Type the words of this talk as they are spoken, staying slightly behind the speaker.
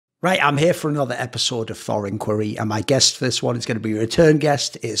Right, I'm here for another episode of Thorinquiry, and my guest for this one is going to be a return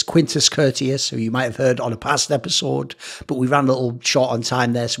guest. It's Quintus Curtius, who you might have heard on a past episode, but we ran a little short on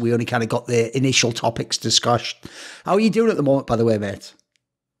time there, so we only kind of got the initial topics discussed. How are you doing at the moment, by the way, mate?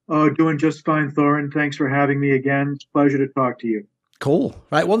 Oh, doing just fine, Thorin. Thanks for having me again. It's a pleasure to talk to you. Cool.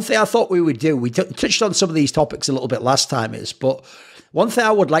 Right, one thing I thought we would do, we touched on some of these topics a little bit last time, but one thing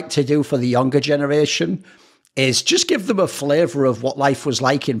I would like to do for the younger generation is just give them a flavour of what life was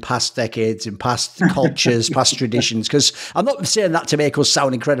like in past decades, in past cultures, past traditions. Because I'm not saying that to make us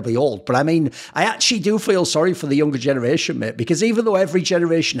sound incredibly old, but I mean, I actually do feel sorry for the younger generation, mate, because even though every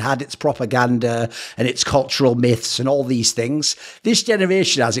generation had its propaganda and its cultural myths and all these things, this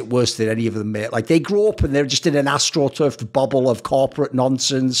generation has it worse than any of them, mate. Like, they grew up and they're just in an astroturfed bubble of corporate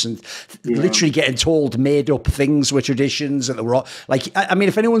nonsense and literally getting told made up things were traditions. And they were all, like, I mean,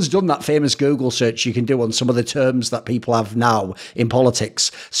 if anyone's done that famous Google search you can do on some of the terms that people have now in politics,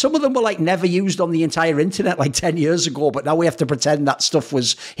 some of them were like never used on the entire internet like 10 years ago, but now we have to pretend that stuff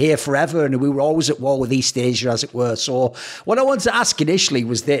was here forever and we were always at war with East Asia, as it were. So what I wanted to ask initially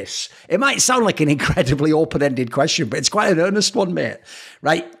was this. It might sound like an incredibly open-ended question, but it's quite an earnest one, mate.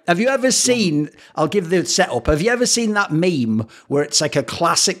 Right? Have you ever seen, I'll give the setup, have you ever seen that meme where it's like a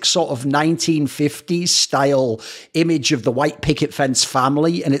classic sort of 1950s style image of the white picket fence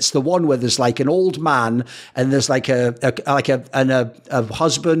family, and it's the one where there's like an old man and there's like a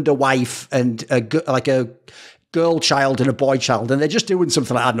husband, a wife, and a girl child and a boy child, and they're just doing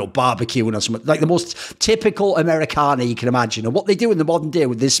something like, I don't know, barbecuing or something, like the most typical Americana you can imagine. And what they do in the modern day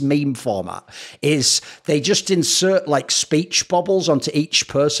with this meme format is they just insert like speech bubbles onto each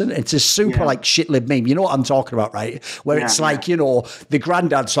person. It's a super like shitlib meme. You know what I'm talking about, right? Where it's like, you know, the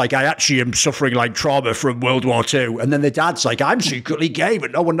granddad's like, I actually am suffering like trauma from World War II. And then the dad's like, I'm secretly gay,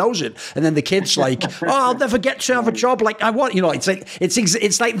 but no one knows it. And then the kid's like, oh, I'll never get to have a job like I want. You know, it's like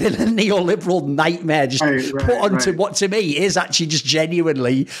it's like the neoliberal nightmare just put onto what to me is actually just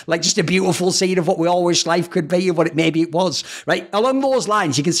genuinely like just a beautiful scene of what we all wish life could be and what maybe it was, right? Along those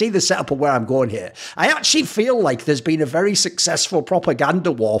lines, you can see the setup of where I'm going here. I actually feel like there's been a very successful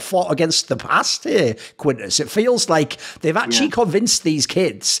propaganda war fought against the past here, Quintus. It feels like they've actually convinced these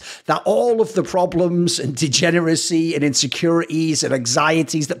kids that all of the problems and degeneracy and insecurities and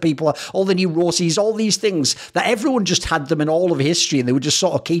anxieties that people are, all the neuroses, all these things, that everyone just had them in all of history and they were just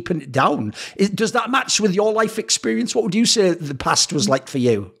sort of keeping it down. Does that match with your life experience? What would you say the past was like for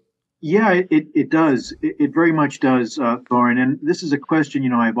you? Yeah, it does. It very much does, Thorin. And this is a question, you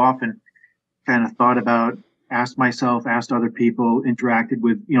know, I've often kind of thought about, asked myself, asked other people, interacted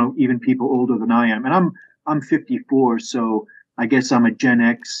with, you know, even people older than I am. And I'm 54, so I guess I'm a Gen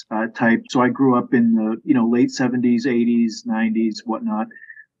X type. So I grew up in the, you know, late 70s, 80s, 90s, whatnot.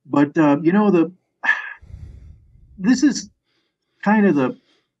 But, you know, this is kind of the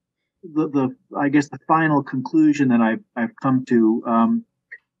I guess the final conclusion that I've come to.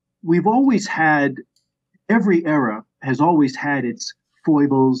 We've always had, every era has always had its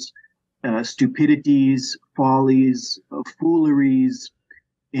foibles, stupidities, follies, fooleries,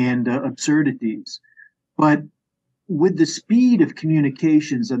 and absurdities. But with the speed of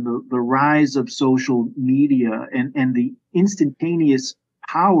communications and the rise of social media and the instantaneous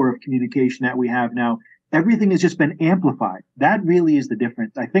power of communication that we have now, everything has just been amplified. That really is the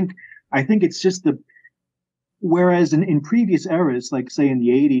difference. I think it's just whereas in previous eras, like say in the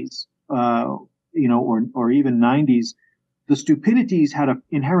 80s, you know, or even 90s, the stupidities had an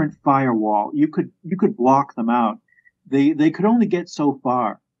inherent firewall. You could block them out. They could only get so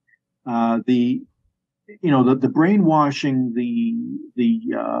far. The brainwashing,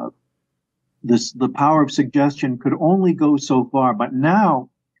 the power of suggestion could only go so far. But now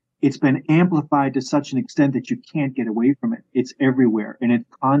it's been amplified to such an extent that you can't get away from it. It's everywhere and it's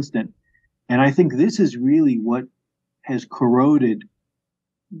constant. And I think this is really what has corroded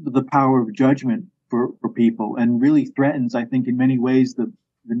the power of judgment for people and really threatens, I think, in many ways, the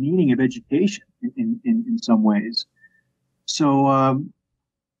meaning of education in some ways. So,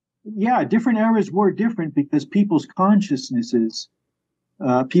 different eras were different because people's consciousnesses,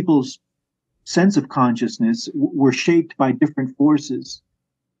 people's sense of consciousness were shaped by different forces.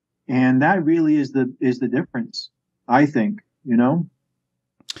 And that really is the difference, I think, you know?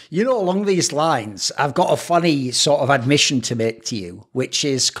 You know, along these lines, I've got a funny sort of admission to make to you, which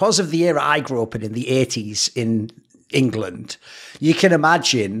is because of the era I grew up in the 80s in England, you can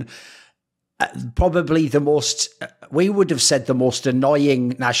imagine probably the most, we would have said the most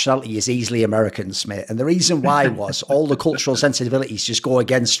annoying nationality is easily Americans, mate. And the reason why was all the cultural sensibilities just go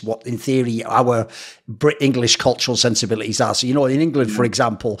against what, in theory, our English cultural sensibilities are. So, in England, for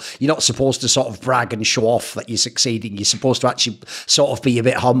example, you're not supposed to sort of brag and show off that you're succeeding. You're supposed to actually sort of be a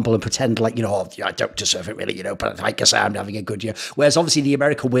bit humble and pretend like, I don't deserve it really, but I guess I'm having a good year. Whereas obviously the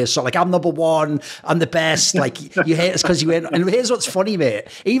American way is sort of like, I'm number one, I'm the best. Like, you hate us because you win. And here's what's funny, mate.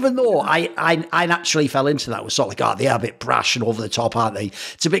 Even though I naturally fell into that, was sort of like, they are a bit brash and over the top, aren't they?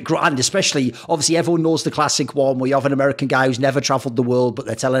 It's a bit grand, especially, obviously, everyone knows the classic one where you have an American guy who's never traveled the world, but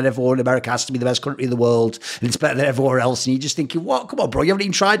they're telling everyone America has to be the best country in the world and it's better than everywhere else. And you're just thinking, what? Come on, bro, you haven't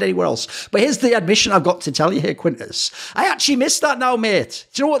even tried anywhere else. But here's the admission I've got to tell you here, Quintus. I actually miss that now, mate.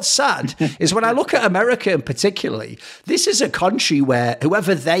 Do you know what's sad? Is when I look at America in particularly, this is a country where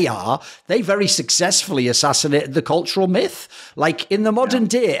whoever they are, they very successfully assassinated the cultural myth. Like in the modern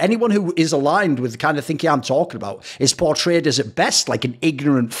day, anyone who is aligned with the kind of thinking I'm talking about is portrayed as at best like an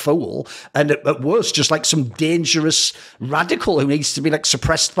ignorant fool and at worst just like some dangerous radical who needs to be like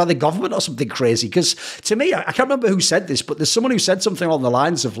suppressed by the government or something crazy. Because to me, I can't remember who said this, but there's someone who said something along the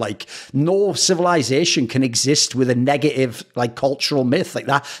lines of like, no civilization can exist with a negative like cultural myth like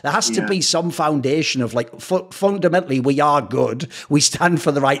that. There has to be some foundation of like fundamentally we are good, we stand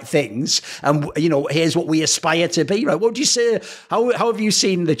for the right things, and here's what we aspire to be. Right? What would you say? How have you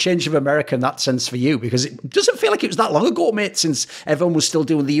seen the change of America in that sense for you? Because it doesn't feel like it was that long ago, mate, since everyone was still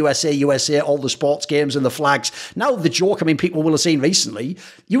doing the USA, all the sports games and the flags. Now the joke, I mean, people will have seen recently,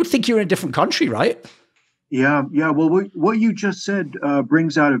 you would think you're in a different country, right? Yeah. Well, what you just said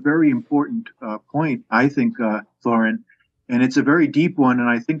brings out a very important point, I think, Thorin, and it's a very deep one, and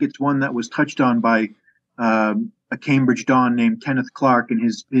I think it's one that was touched on by a Cambridge Don named Kenneth Clark in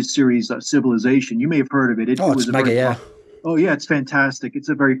his series Civilization. You may have heard of it. It was it's mega, yeah. Oh yeah, it's fantastic. It's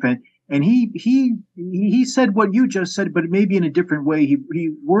a very and he said what you just said, but maybe in a different way.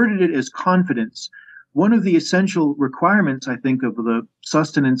 He worded it as confidence. One of the essential requirements, I think, of the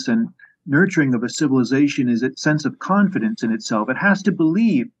sustenance and nurturing of a civilization is its sense of confidence in itself. It has to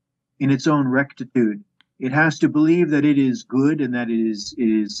believe in its own rectitude. It has to believe that it is good and that it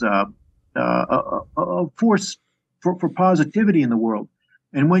is a force for positivity in the world.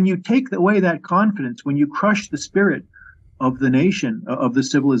 And when you take away that confidence, when you crush the spirit of the nation, of the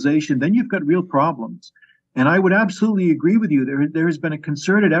civilization, then you've got real problems. And I would absolutely agree with you. There has been a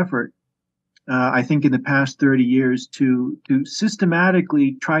concerted effort, I think, in the past 30 years to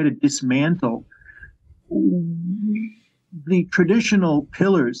systematically try to dismantle the traditional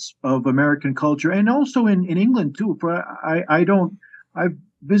pillars of American culture, and also in England too. I've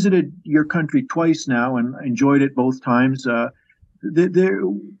visited your country twice now and enjoyed it both times. The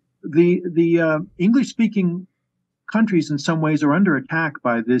English-speaking countries in some ways are under attack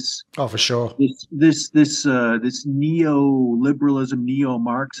by this. Oh, for sure. This neoliberalism,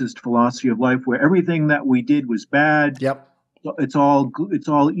 neo-Marxist philosophy of life, where everything that we did was bad. Yep. It's all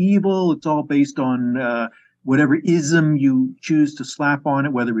evil. It's all based on whatever ism you choose to slap on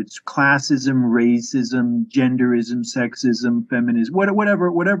it, whether it's classism, racism, genderism, sexism, feminism,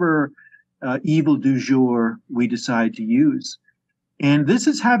 whatever evil du jour we decide to use. And this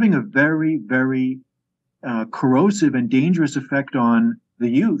is having a very, very corrosive and dangerous effect on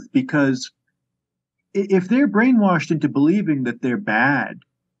the youth, because if they're brainwashed into believing that they're bad,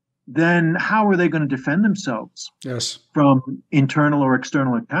 then how are they going to defend themselves from internal or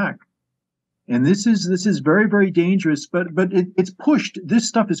external attack? And this is very, very dangerous, but it's pushed. This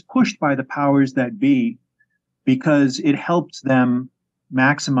stuff is pushed by the powers that be because it helps them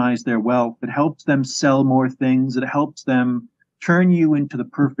maximize their wealth. It helps them sell more things. It helps them turn you into the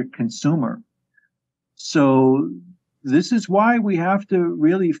perfect consumer. So this is why we have to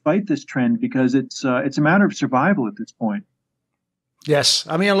really fight this trend, because it's a matter of survival at this point. Yes.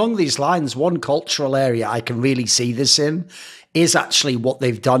 I mean, along these lines, one cultural area I can really see this in is actually what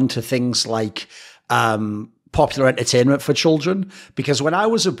they've done to things like popular entertainment for children. Because when I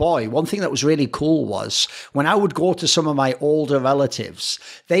was a boy, one thing that was really cool was when I would go to some of my older relatives,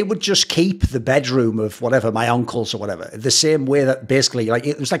 they would just keep the bedroom of whatever, my uncles or whatever, the same way that basically, like,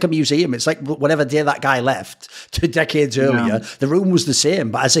 it was like a museum. It's like whatever day that guy left 2 decades earlier, the room was the same.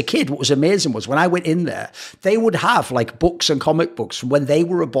 But as a kid, what was amazing was when I went in there, they would have like books and comic books from when they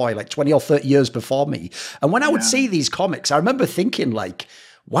were a boy, like 20 or 30 years before me. And when I would see these comics, I remember thinking like,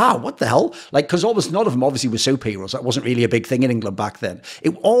 wow, what the hell? Like, because almost none of them obviously were superheroes. That wasn't really a big thing in England back then.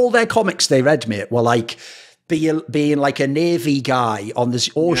 All their comics they read, mate, were like being like a Navy guy on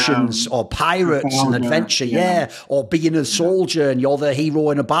the oceans, or pirates and adventure, or being a soldier and you're the hero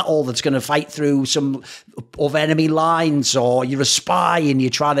in a battle that's going to fight through some of enemy lines, or you're a spy and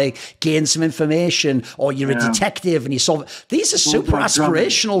you're trying to gain some information, or you're a detective and you solve. These are super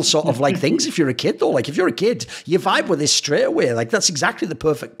aspirational sort of like things if you're a kid, though. Like if you're a kid, you vibe with this straight away. Like that's exactly the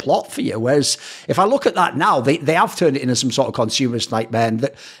perfect plot for you. Whereas if I look at that now, they have turned it into some sort of consumerist nightmare,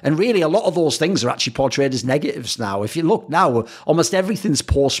 and really a lot of those things are actually portrayed as negatives now. If you look now, almost everything's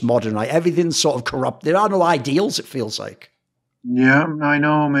postmodern, right? Everything's sort of corrupt. There are no ideals, it feels like. Yeah, I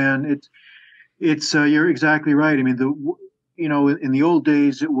know, man. It's you're exactly right. I mean, in the old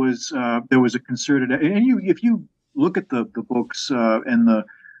days, it was there was a concerted, and if you look at the books and the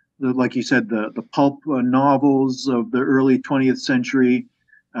like you said, the pulp novels of the early 20th century,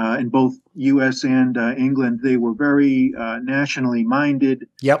 in both U.S. and England, they were very nationally minded.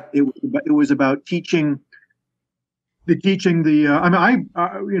 Yep. It was about teaching the.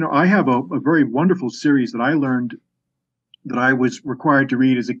 I have a very wonderful series that I learned that I was required to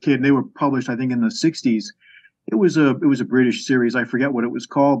read as a kid. They were published, I think, in the 60s. It was a British series. I forget what it was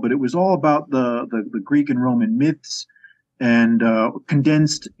called, but it was all about the Greek and Roman myths and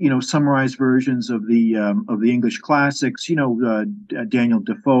condensed, summarized versions of the English classics. Daniel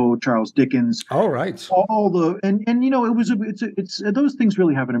Defoe, Charles Dickens. All right. All the and it's those things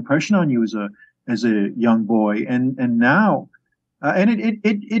really have an impression on you as a young boy, and now, and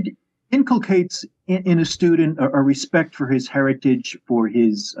it inculcates in a student a respect for his heritage, for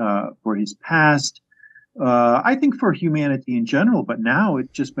his past. I think for humanity in general, but now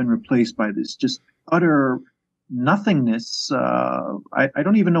it's just been replaced by this just utter nothingness. I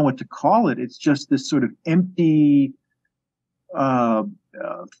don't even know what to call it. It's just this sort of empty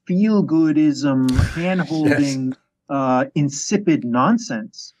feel-goodism, hand-holding, insipid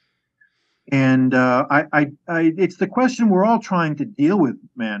nonsense. And it's the question we're all trying to deal with,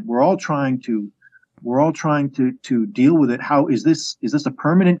 man. We're all trying to deal with it. How is this a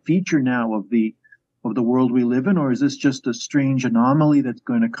permanent feature now of the world we live in, or is this just a strange anomaly that's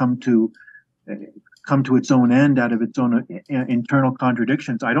going to come to its own end out of its own internal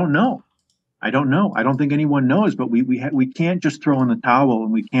contradictions? I don't know. I don't think anyone knows, but we can't just throw in the towel,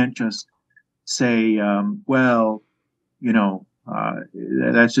 and we can't just say,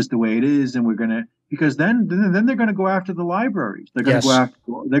 that's just the way it is, and we're gonna, because then they're going to go after the libraries. They're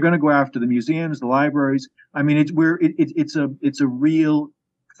going to go after the museums, the libraries. I mean, it's a real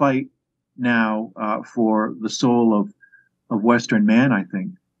fight now for the soul of Western man, I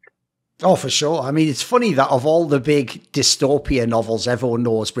think. Oh, for sure. I mean, it's funny that of all the big dystopia novels everyone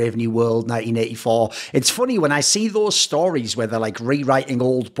knows, Brave New World, 1984, it's funny when I see those stories where they're like rewriting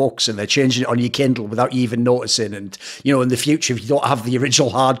old books and they're changing it on your Kindle without you even noticing. And, in the future, if you don't have the original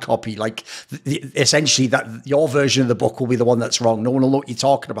hard copy, like essentially that your version of the book will be the one that's wrong. No one will know what you're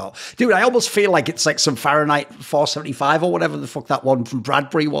talking about. Dude, I almost feel like it's like some Fahrenheit 475 or whatever the fuck that one from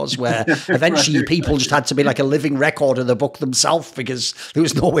Bradbury was, where eventually people just had to be like a living record of the book themselves because there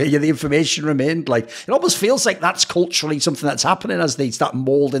was no way the information remained. Like, it almost feels like that's culturally something that's happening as they start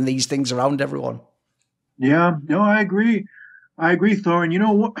molding these things around everyone. Yeah, no, I agree,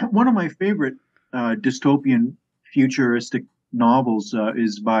 Thorin. One of my favorite dystopian futuristic novels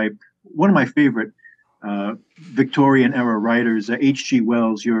is by one of my favorite Victorian era writers, H.G.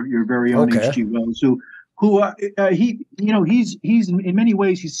 Wells, your very own H.G. Wells, he's in many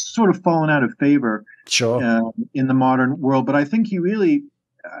ways he's sort of fallen out of favor, in the modern world, but I think he really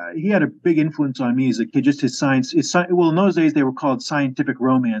he had a big influence on me as a kid. Just his science. Well, in those days they were called scientific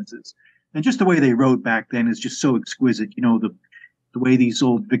romances, and just the way they wrote back then is just so exquisite. The way these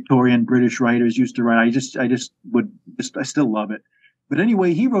old Victorian British writers used to write. I still love it. But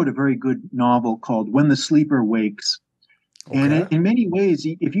anyway, he wrote a very good novel called When the Sleeper Wakes. Okay. And in many ways,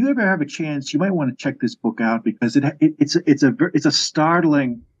 if you ever have a chance, you might want to check this book out, because it's a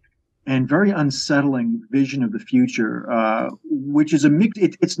startling and very unsettling vision of the future, which is a mix.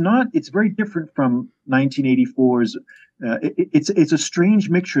 It's very different from 1984's. It's a strange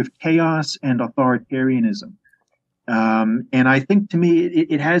mixture of chaos and authoritarianism. And I think, to me,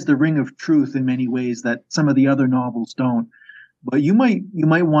 it has the ring of truth in many ways that some of the other novels don't. But you might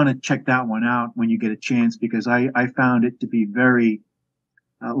want to check that one out when you get a chance, because I found it to be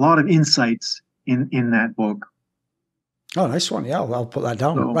a lot of insights in that book. Oh, nice one. Yeah, I'll put that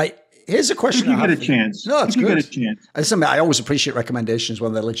down. Right. Here's a question. If you get a chance. No, it's if you good. get a chance. I always appreciate recommendations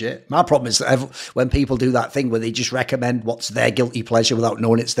when they're legit. My problem is that when people do that thing where they just recommend what's their guilty pleasure without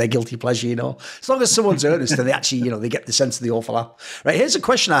knowing it's their guilty pleasure, you know. As long as someone's earnest and they actually, they get the sense of the overlap. Right, here's a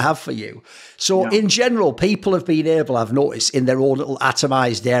question I have for you. So in general, people have been able, I've noticed, in their own little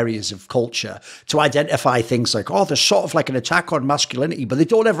atomized areas of culture to identify things like, oh, there's sort of like an attack on masculinity, but they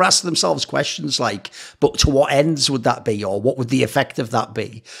don't ever ask themselves questions like, but to what ends would that be? Or what would the effect of that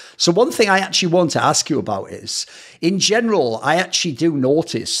be? So one thing I actually want to ask you about is, in general, I actually do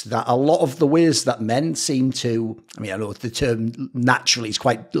notice that a lot of the ways that men seem to, I know the term naturally is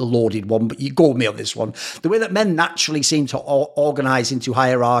quite a loaded one, but you go with me on this one. The way that men naturally seem to organize into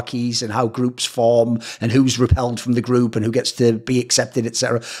hierarchies and how groups form and who's repelled from the group and who gets to be accepted,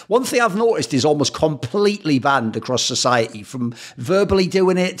 etc. One thing I've noticed is almost completely banned across society, from verbally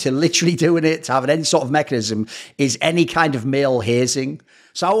doing it to literally doing it to having any sort of mechanism, is any kind of male hazing.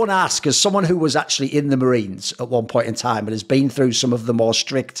 So I want to ask, as someone who was actually in the Marines at one point in time and has been through some of the more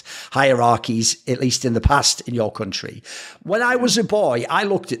strict hierarchies, at least in the past in your country, when I was a boy, I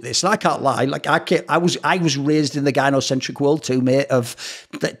looked at this and I can't lie. Like I was raised in the gynocentric world too, mate, of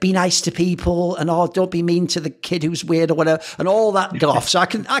be nice to people and don't be mean to the kid who's weird or whatever and all that guff. So I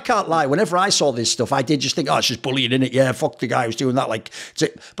can't lie. Whenever I saw this stuff, I did just think, oh, it's just bullying, innit? Yeah, fuck the guy who's doing that.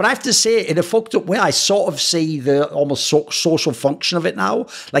 But I have to say, in a fucked up way, I sort of see the almost social function of it now.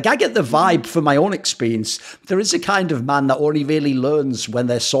 Like I get the vibe from my own experience. There is a kind of man that only really learns when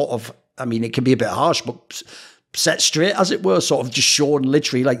they're sort of, it can be a bit harsh, but set straight, as it were, sort of just shown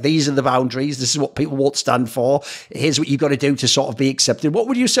literally like these are the boundaries. This is what people won't stand for. Here's what you've got to do to sort of be accepted. What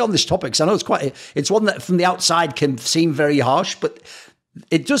would you say on this topic? Because I know it's one that from the outside can seem very harsh, but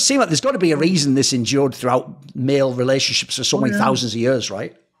it does seem like there's got to be a reason this endured throughout male relationships for so many thousands of years,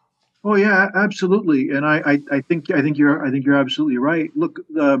 right? Oh yeah, absolutely, and I think you're absolutely right. Look,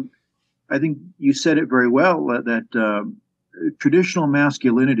 I think you said it very well that traditional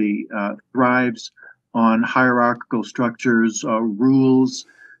masculinity thrives on hierarchical structures, rules-based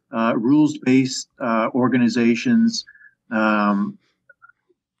organizations,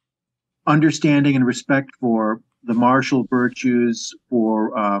 understanding and respect for the martial virtues,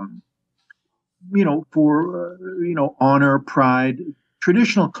 for honor, pride.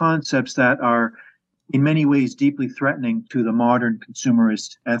 Traditional concepts that are in many ways deeply threatening to the modern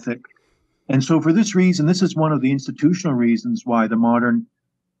consumerist ethic. And so for this reason, this is one of the institutional reasons why the modern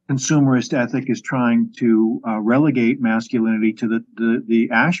consumerist ethic is trying to relegate masculinity to the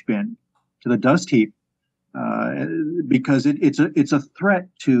ash bin, to the dust heap, because it's a threat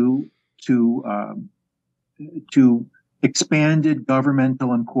to expanded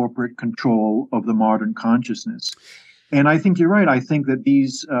governmental and corporate control of the modern consciousness. And I think you're right. I think that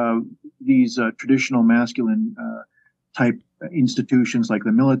these traditional masculine type institutions like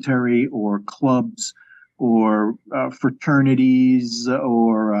the military or clubs or fraternities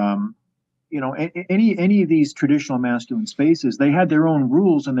or any of these traditional masculine spaces, they had their own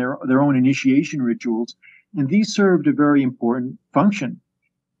rules and their own initiation rituals, and these served a very important function.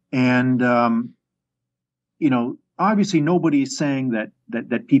 And obviously nobody is saying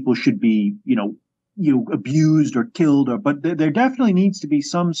that people should be abused or killed, but there definitely needs to be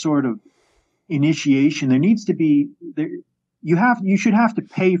some sort of initiation. There needs to be you should have to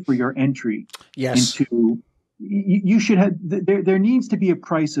pay for your entry. Yes. You should have there needs to be a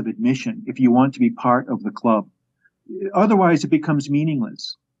price of admission if you want to be part of the club. Otherwise, it becomes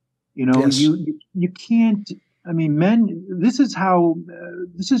meaningless. Yes. You can't. Men. This is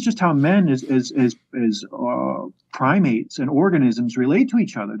just how men as primates and organisms relate to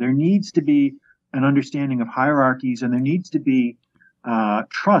each other. There needs to be an understanding of hierarchies, and there needs to be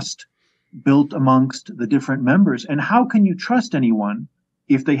trust built amongst the different members. And how can you trust anyone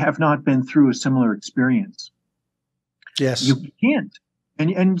if they have not been through a similar experience? Yes. You can't.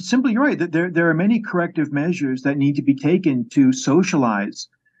 And simply, you're right, that there are many corrective measures that need to be taken to socialize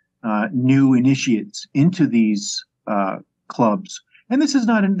new initiates into these clubs. And this is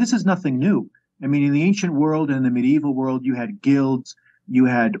nothing new. In the ancient world and the medieval world, you had guilds, you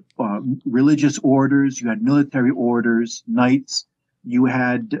had religious orders, you had military orders, knights. You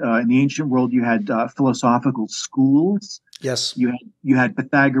had in the ancient world, you had philosophical schools. Yes. You had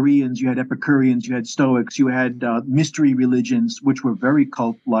Pythagoreans, you had Epicureans, you had Stoics, you had mystery religions, which were very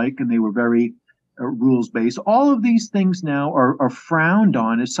cult-like and they were very rules-based. All of these things now are frowned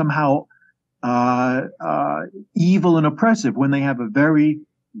on as somehow evil and oppressive, when they have a very,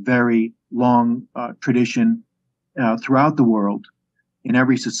 very long tradition throughout the world in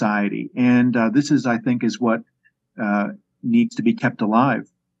every society. And this is, I think, is what needs to be kept alive.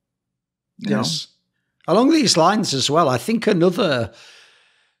 Yes. Along these lines as well, I think another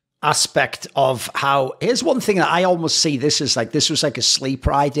aspect of how, here's one thing that I almost see this as like, this was like a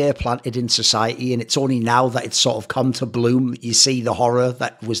sleeper idea planted in society, and it's only now that it's sort of come to bloom that you see the horror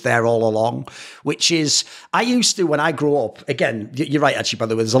that was there all along, which is, I used to, when I grew up, again, you're right, actually, by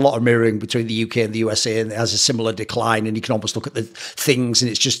the way, there's a lot of mirroring between the UK and the USA, and it has a similar decline, and you can almost look at the things,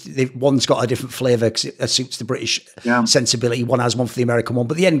 and it's just, one's got a different flavour because it suits the British sensibility, one has one for the American one,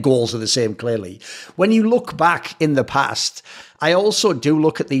 but the end goals are the same, clearly. When you look back in the past, I also do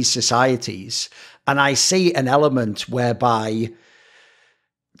look at these societies and I see an element whereby,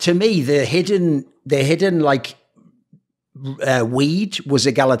 to me, the hidden like weed was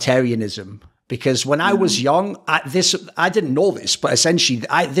egalitarianism. Because when I was young, I didn't know this, but essentially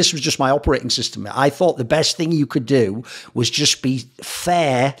this was just my operating system. I thought the best thing you could do was just be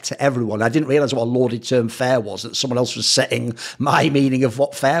fair to everyone. I didn't realize what a loaded term fair was, that someone else was setting my meaning of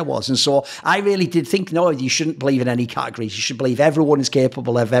what fair was. And so I really did think, no, you shouldn't believe in any categories. You should believe everyone is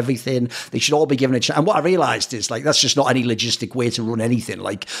capable of everything. They should all be given a chance. And what I realized is, like, that's just not any logistic way to run anything.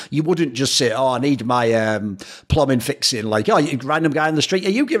 Like, you wouldn't just say, oh, I need my plumbing fixing. Like, oh, you random guy in the street,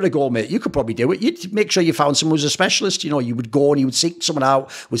 you give it a go, mate. You could probably do it. You'd make sure you found someone who's a specialist. You know, you would go and you would seek someone out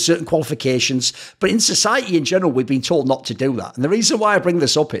with certain qualifications. But in society in general, we've been told not to do that. And the reason why I bring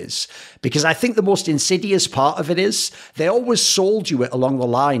this up is because I think the most insidious part of it is they always sold you it along the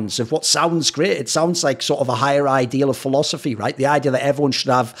lines of what sounds great. It sounds like sort of a higher ideal of philosophy, right? The idea that everyone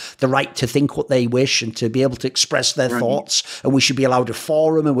should have the right to think what they wish and to be able to express their thoughts, and we should be allowed a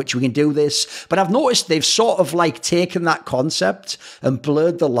forum in which we can do this. But I've noticed they've sort of like taken that concept and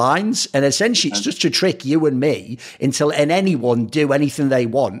blurred the lines, and essentially it's just to trick you and me until anyone do anything they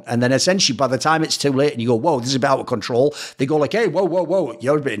want. And then essentially by the time it's too late and you go, whoa, this is a bit out of control, they go like, hey, whoa,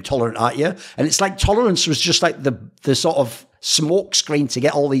 you're a bit intolerant, aren't you? And it's like tolerance was just like the sort of smoke screen to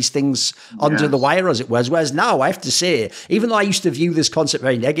get all these things under the wire, as it was. Whereas now I have to say, even though I used to view this concept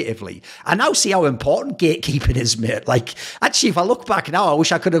very negatively, I now see how important gatekeeping is, mate. Like, actually, if I look back now, I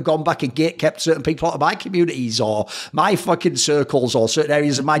wish I could have gone back and gatekept certain people out of my communities or my fucking circles or certain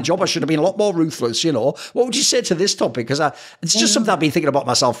areas of my job. I should have been a lot more ruthless, you know. What would you say to this topic? Because it's just something I've been thinking about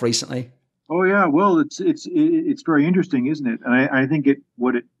myself recently. Oh yeah, well, it's very interesting, isn't it? And I think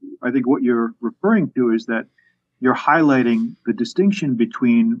what you're referring to is that you're highlighting the distinction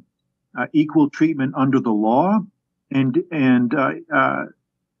between equal treatment under the law and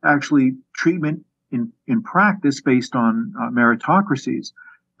actually treatment in practice based on meritocracies.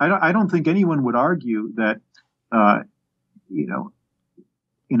 I don't think anyone would argue that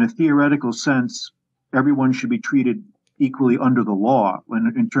in a theoretical sense, everyone should be treated equally under the law,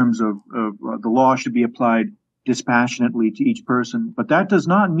 when in terms of the law should be applied dispassionately to each person. But that does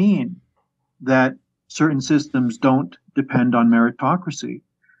not mean that certain systems don't depend on meritocracy.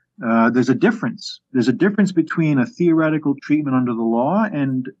 There's a difference. There's a difference between a theoretical treatment under the law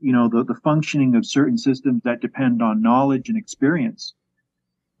and, the functioning of certain systems that depend on knowledge and experience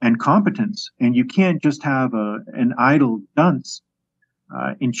and competence. And you can't just have an idle dunce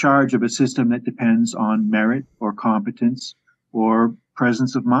in charge of a system that depends on merit or competence or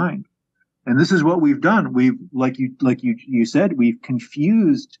presence of mind. And this is what we've done. We've, like you said, we've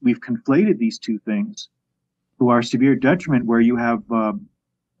conflated these two things to our severe detriment, where you have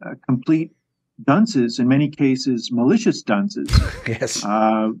complete dunces, in many cases malicious dunces, yes,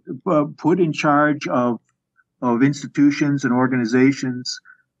 put in charge of institutions and organizations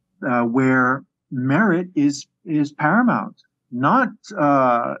where merit is paramount, not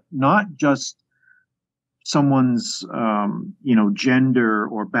just someone's gender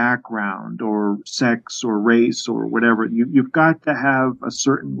or background or sex or race or whatever. You've got to have a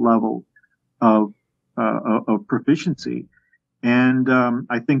certain level of proficiency, and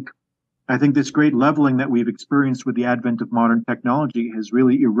I think this great leveling that we've experienced with the advent of modern technology has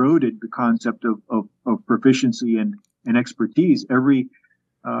really eroded the concept of proficiency and expertise.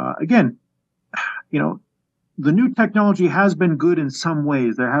 Again, the new technology has been good in some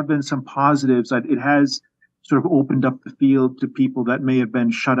ways. There have been some positives. It has sort of opened up the field to people that may have been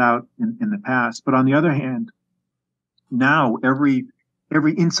shut out in the past. But on the other hand, now every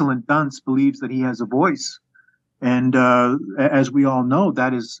insolent dunce believes that he has a voice. And as we all know,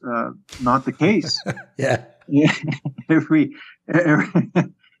 that is not the case. Yeah. Every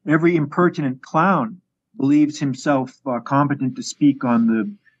impertinent clown believes himself competent to speak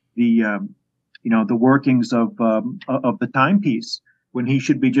on the workings of the timepiece, when he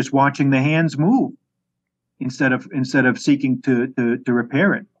should be just watching the hands move instead of seeking to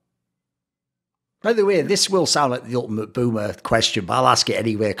repair it. By the way, this will sound like the ultimate boomer question, but I'll ask it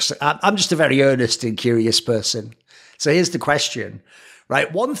anyway, because I'm just a very earnest and curious person. So here's the question,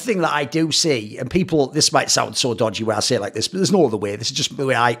 right? One thing that I do see, and people, this might sound so dodgy when I say it like this, but there's no other way. This is just the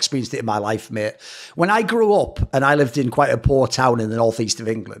way I experienced it in my life, mate. When I grew up and I lived in quite a poor town in the northeast of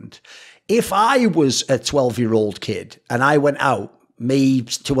England, if I was a 12-year-old kid and I went out, me,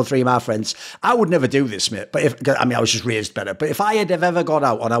 2 or 3 of my friends, I would never do this, mate. But I was just raised better. But if I had ever got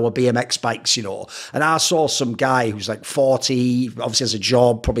out on our BMX bikes, and I saw some guy who's like 40, obviously has a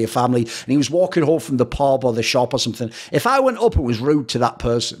job, probably a family, and he was walking home from the pub or the shop or something. If I went up and was rude to that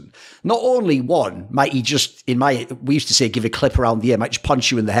person, not only one, might he just, we used to say, give a clip around the ear, might just punch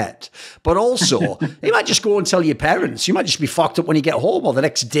you in the head, but also he might just go and tell your parents. You might just be fucked up when you get home or the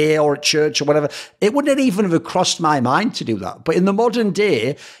next day or at church or whatever. It wouldn't even have crossed my mind to do that. But in the modern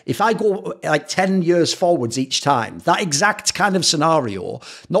day, if I go like 10 years forwards each time, that exact kind of scenario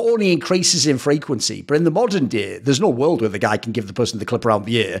not only increases in frequency, but in the modern day, there's no world where the guy can give the person the clip around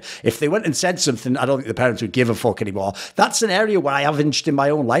the ear. If they went and said something, I don't think the parents would give a fuck anymore. That's an area where I have in my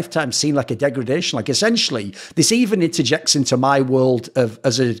own lifetime seen like a degradation. Like essentially, this even interjects into my world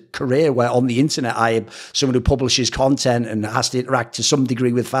as a career where on the internet, I am someone who publishes content and has to interact to some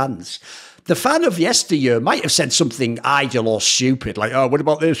degree with fans. The fan of yesteryear might have said something idle or stupid, like, oh, what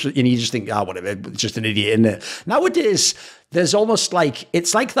about this? And you just think, oh, whatever, it's just an idiot, isn't it? Nowadays, there's almost like,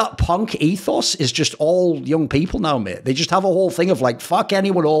 it's like that punk ethos is just all young people now, mate. They just have a whole thing of like, fuck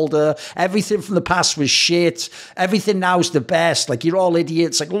anyone older. Everything from the past was shit. Everything now's the best. Like, you're all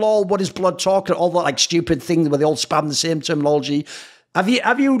idiots. Like, lol, what is blood talk? All that like stupid thing where they all spam the same terminology.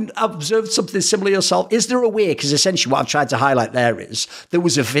 Have you observed something similar yourself? Is there a way, because essentially what I've tried to highlight there is there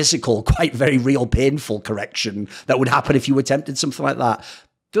was a physical, quite very real, painful correction that would happen if you attempted something like that.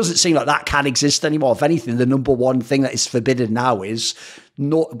 Doesn't seem like that can exist anymore. If anything, the number one thing that is forbidden now is,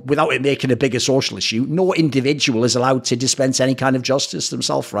 without it making a bigger social issue, no individual is allowed to dispense any kind of justice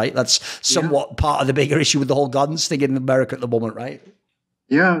themselves, right? That's somewhat part of the bigger issue with the whole guns thing in America at the moment, right?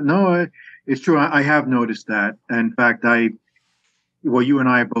 Yeah, no, it's true. I have noticed that. In fact, well, you and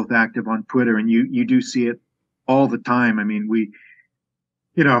I are both active on Twitter, and you do see it all the time. I mean,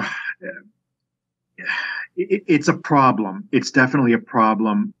 it's a problem. It's definitely a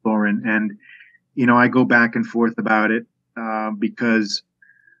problem, Thorin. And, I go back and forth about it because,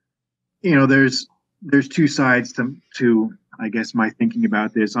 there's 2 sides to, I guess, my thinking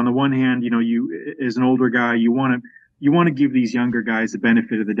about this. On the one hand, you, as an older guy, you want to give these younger guys the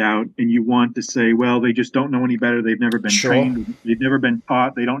benefit of the doubt, and you want to say, well, they just don't know any better. They've never been trained. They've never been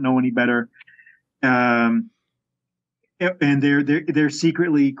taught. They don't know any better. And they're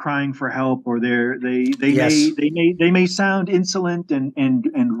secretly crying for help, or they may sound insolent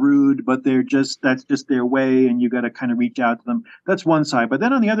and rude, but that's just their way, and you got to kind of reach out to them. That's one side. But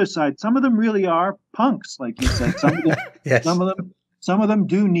then on the other side, some of them really are punks, like you said. Some of them, yes. Some of them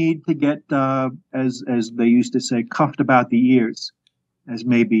do need to get, as they used to say, cuffed about the ears, as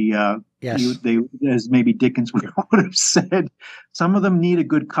maybe as maybe Dickens would have said. Some of them need a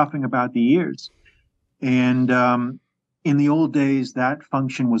good cuffing about the ears, and in the old days, that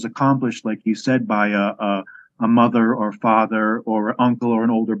function was accomplished, like you said, by a mother or father or uncle or an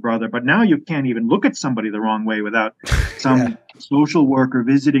older brother. But now you can't even look at somebody the wrong way without some social worker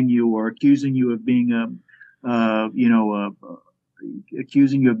visiting you or accusing you of being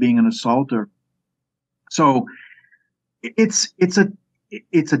accusing you of being an assaulter. So it's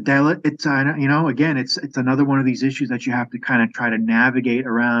another one of these issues that you have to kind of try to navigate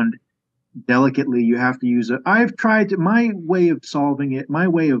around delicately. You have to use my way of solving it, my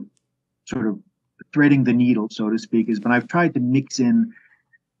way of sort of threading the needle, so to speak, is when I've tried to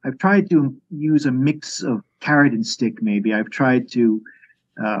use a mix of carrot and stick. Maybe I've tried to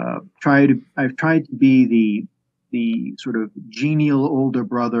be the sort of genial older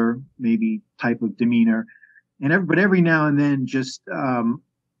brother, maybe type of demeanor, but every now and then just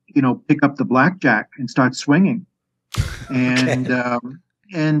pick up the blackjack and start swinging, and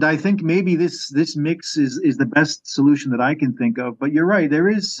and I think maybe this mix is the best solution that I can think of. But you're right, there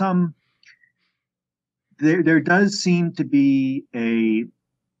does seem to be a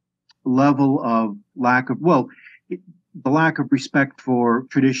level of the lack of respect for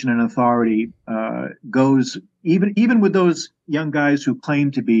tradition and authority goes even with those young guys who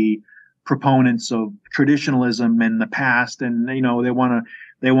claim to be proponents of traditionalism in the past, and they want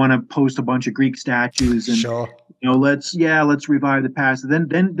to post a bunch of Greek statues and let's revive the past.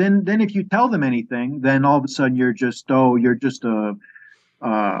 Then if you tell them anything, then all of a sudden you're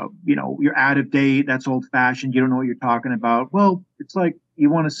out of date. That's old fashioned. You don't know what you're talking about. Well, it's like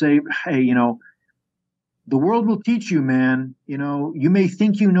you want to say, hey, the world will teach you, man. You may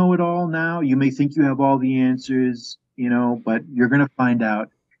think you know it all now. You may think you have all the answers, but you're going to find out.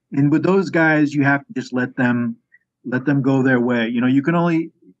 And with those guys, you have to just let them let them go their way. You can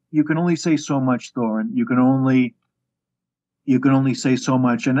only say so much, Thorin. You can only say so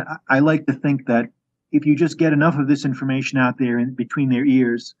much. And I like to think that if you just get enough of this information out there in between their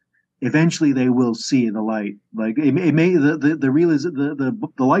ears, eventually they will see the light. Like it may the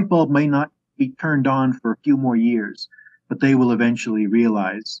light bulb may not be turned on for a few more years, but they will eventually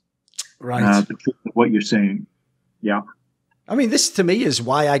realize the truth of what you're saying. Yeah. I mean, this to me is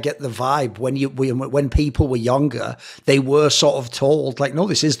why I get the vibe when people were younger, they were sort of told, like, no,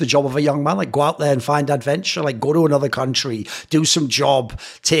 this is the job of a young man. Like, go out there and find adventure, like, go to another country, do some job,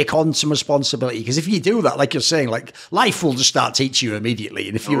 take on some responsibility. Because if you do that, like you're saying, like, life will just start teaching you immediately.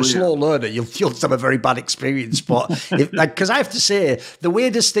 And if you're a slow learner, you'll have a very bad experience. But because I have to say, the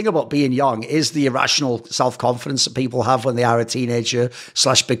weirdest thing about being young is the irrational self-confidence that people have when they are a teenager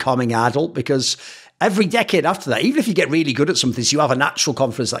 / becoming adult, because every decade after that, even if you get really good at something, so you have a natural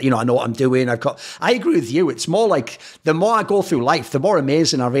confidence that, I know what I'm doing. I agree with you. It's more like the more I go through life, the more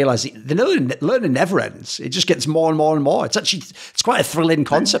amazing I realize the learning never ends. It just gets more and more and more. It's quite a thrilling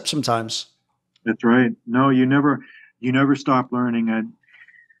concept sometimes. That's right. No, you never stop learning.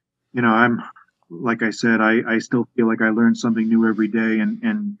 I'm, like I said, I still feel like I learn something new every day.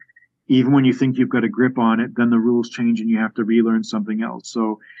 And even when you think you've got a grip on it, then the rules change and you have to relearn something else.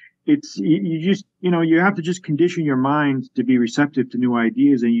 So you have to just condition your mind to be receptive to new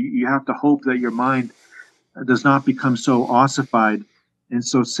ideas, and you have to hope that your mind does not become so ossified and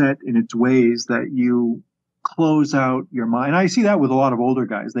so set in its ways that you close out your mind. And I see that with a lot of older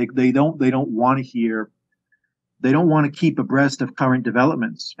guys. They don't want to hear, they don't want to keep abreast of current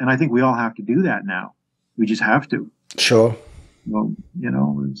developments. And I think we all have to do that now. We just have to. Sure. Well,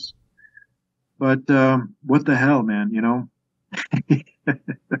 but what the hell, man,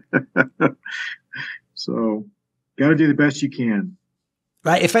 So, got to do the best you can.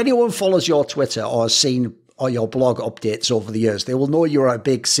 Right. If anyone follows your Twitter or has seen your blog updates over the years, they will know you're a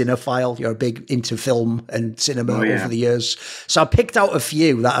big cinephile. You're a big into film and cinema over the years. So I picked out a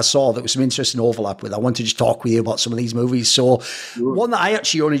few that I saw that was some interesting overlap with. I wanted to just talk with you about some of these movies. So one that I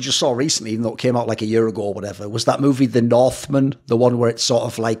actually only just saw recently, even though it came out like a year ago or whatever, was that movie, The Northman, the one where it's sort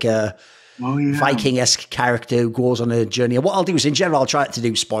of like a Viking-esque character who goes on a journey. And what I'll do is, in general, I'll try to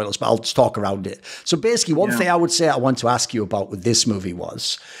do spoilers, but I'll just talk around it. So basically, one thing I would say I want to ask you about with this movie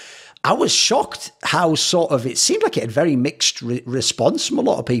was, I was shocked how it seemed like it had very mixed response from a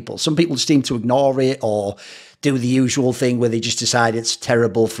lot of people. Some people seem to ignore it or do the usual thing where they just decide it's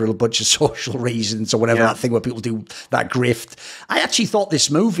terrible for a bunch of social reasons or whatever, that thing where people do that grift. I actually thought this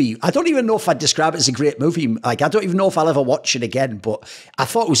movie, I don't even know if I'd describe it as a great movie. Like, I don't even know if I'll ever watch it again, but I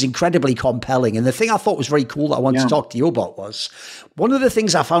thought it was incredibly compelling. And the thing I thought was very cool that I wanted to talk to you about was, one of the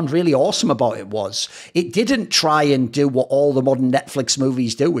things I found really awesome about it was it didn't try and do what all the modern Netflix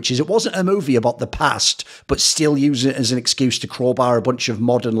movies do, which is it wasn't a movie about the past, but still use it as an excuse to crowbar a bunch of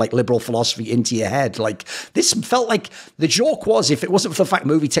modern, like, liberal philosophy into your head. Like, this felt like the joke was, if it wasn't for the fact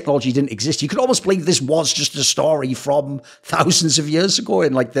movie technology didn't exist, you could almost believe this was just a story from thousands of years ago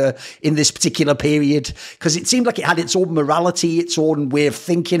in this particular period, because it seemed like it had its own morality, its own way of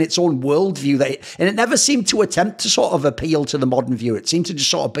thinking, its own worldview, and it never seemed to attempt to sort of appeal to the modern view. It seemed to just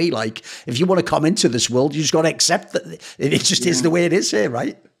sort of be like, if you want to come into this world, you just got to accept that it just is the way it is here,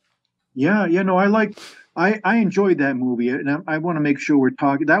 right? Yeah, no, I enjoyed that movie, and I want to make sure we're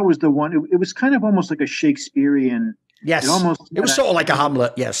talking. That was the one. It was kind of almost like a Shakespearean. Yes, it was sort of like a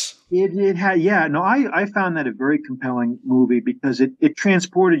Hamlet. Yes, it had. Yeah, no, I found that a very compelling movie because it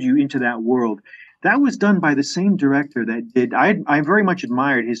transported you into that world. That was done by the same director that did. I very much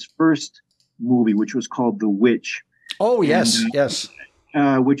admired his first movie, which was called The Witch. Oh yes, yes.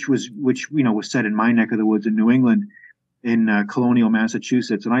 Which was set in my neck of the woods in New England, in colonial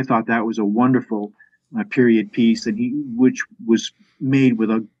Massachusetts, and I thought that was a wonderful period piece, and which was made with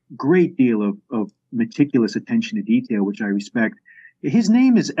a great deal of meticulous attention to detail, which I respect. His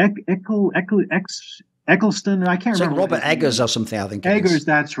name is Eccleston. I can't remember. Like Robert Eggers or something, I think. Eggers,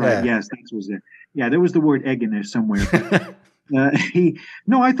 that's right. Yeah. Yes, that was it. Yeah, there was the word egg in there somewhere.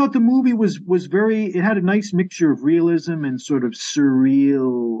 I thought the movie was very. It had a nice mixture of realism and sort of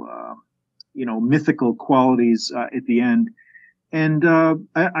surreal, mythical qualities at the end. And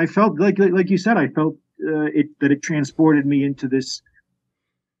I felt like you said, I felt that it transported me into this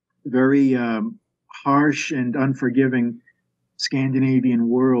very harsh and unforgiving Scandinavian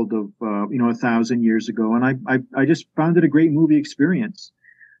world of 1,000 years ago, and I just found it a great movie experience.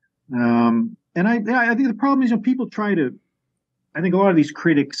 And I think the problem is, people try to. I think a lot of these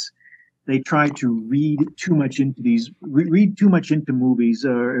critics, they try to read too much into movies,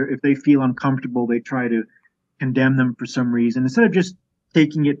 or if they feel uncomfortable, they try to condemn them for some reason, instead of just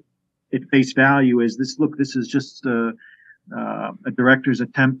taking it at face value is this. Look, this is just a director's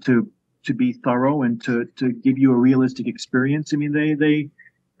attempt to be thorough and to give you a realistic experience. I mean,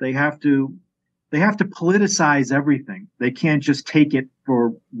 they have to politicize everything. They can't just take it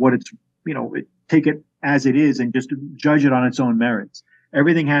for what it's, take it as it is and just judge it on its own merits.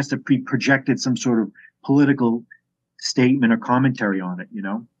 Everything has to be projected some sort of political statement or commentary on it,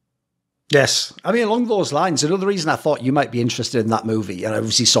 Yes. I mean, along those lines, another reason I thought you might be interested in that movie, and I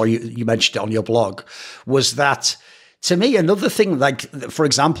obviously saw you mentioned it on your blog, was that, to me, another thing, like, for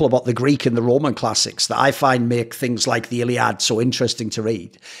example, about the Greek and the Roman classics that I find make things like the Iliad so interesting to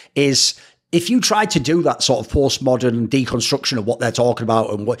read is if you try to do that sort of postmodern deconstruction of what they're talking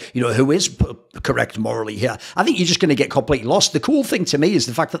about and what, who is correct morally here, I think you're just going to get completely lost. The cool thing to me is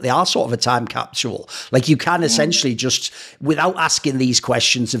the fact that they are sort of a time capsule. Like, you can essentially just, without asking these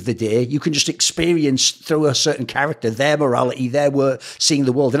questions of the day, you can just experience through a certain character their morality, their seeing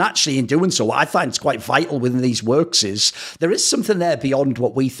the world. And actually, in doing so, what I find is quite vital within these works is there is something there beyond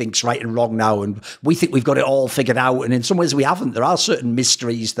what we think's right and wrong now. And we think we've got it all figured out. And in some ways we haven't. There are certain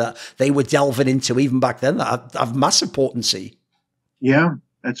mysteries that they were delving into even back then that have massive potency. Yeah,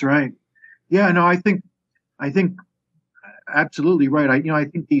 that's right. Yeah, no, I think absolutely right. I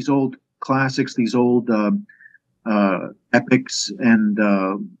think these old classics, these old epics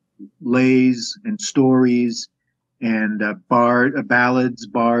and lays and stories and ballads,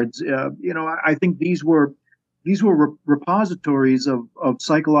 bards. I think these were repositories of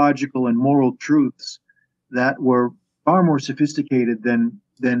psychological and moral truths that were far more sophisticated than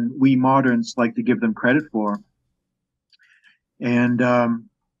we moderns like to give them credit for. And that's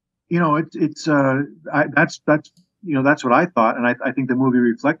what I thought, and I think the movie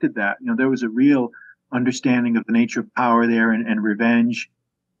reflected that. There was a real understanding of the nature of power there, and revenge,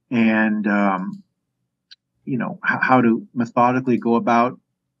 and how to methodically go about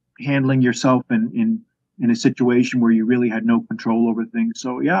handling yourself in a situation where you really had no control over things.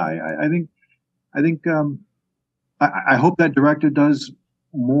 So yeah, I think I hope that director does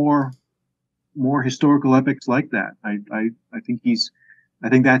more historical epics like that. I think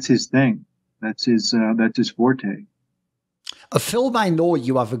that's his thing. That's his forte. A film I know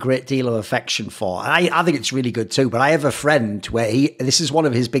you have a great deal of affection for, and I think it's really good too, but I have a friend where this is one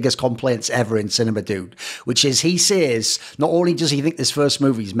of his biggest complaints ever in cinema, dude, which is he says not only does he think this first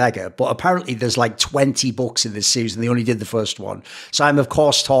movie is mega, but apparently there's like 20 books in this series and they only did the first one. So I'm, of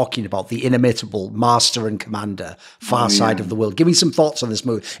course, talking about the inimitable Master and Commander, Far Side of the World. Give me some thoughts on this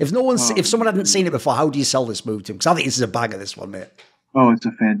movie. If someone hadn't seen it before, how do you sell this movie to them? Because I think this is a banger, this one, mate. Oh, it's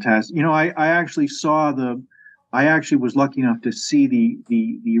a fantastic. I actually was lucky enough to see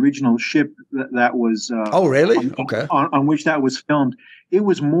the original ship that was. Oh, really? Okay. On which that was filmed. It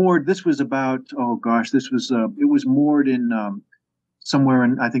was moored. This was about. Oh gosh, it was moored in somewhere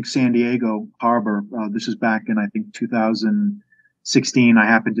in, I think, San Diego Harbor. This is back in, I think, 2016. I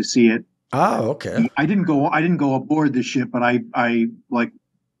happened to see it. Oh, okay. I didn't go aboard the ship, but I like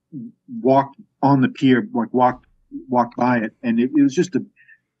walked on the pier, like walked by it, and it was just a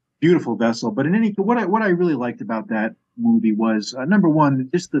beautiful vessel. But in any, what I really liked about that movie was number one,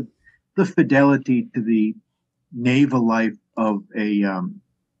 just the fidelity to the naval life of the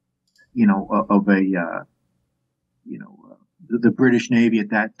British Navy at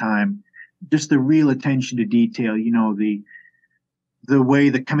that time. Just the real attention to detail. The way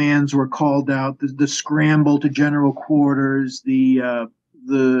the commands were called out, the scramble to general quarters, the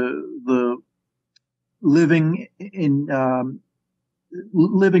living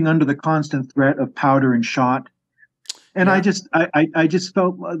under the constant threat of powder and shot. And yeah. I just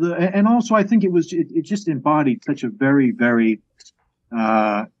felt and also I think it just embodied such a very, very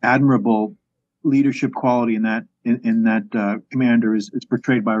admirable leadership quality in that commander is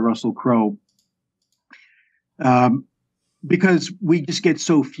portrayed by Russell Crowe. Because we just get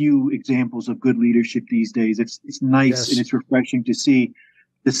so few examples of good leadership these days. It's nice, yes. And it's refreshing to see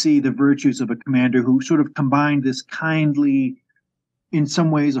the virtues of a commander who sort of combined this kindly, in some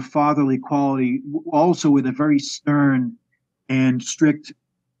ways a fatherly quality, also with a very stern and strict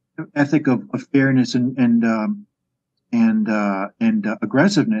ethic of fairness and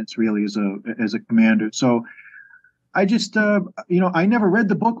aggressiveness, really, as a commander. So I just I never read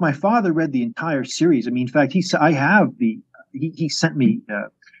the book. My father read the entire series. I mean, in fact, he sent me.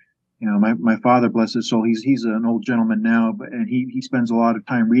 My father, bless his soul, he's an old gentleman now, and he spends a lot of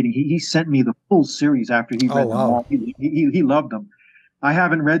time reading. He sent me the full series after he read them all. He loved them. I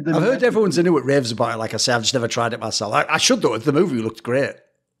haven't read them. I've heard everyone's into it, raves about it. Like I say, I've just never tried it myself. I should though. The movie looked great.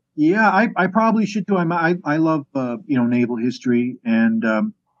 Yeah, I probably should too. I love naval history, and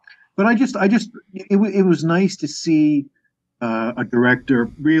but it was nice to see a director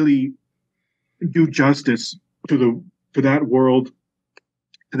really do justice to that world,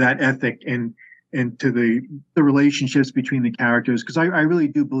 to that ethic, and to the relationships between the characters. Because I really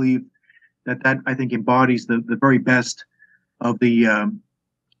do believe that I think embodies the very best of the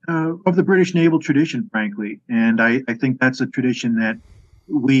British naval tradition, frankly. And I think that's a tradition that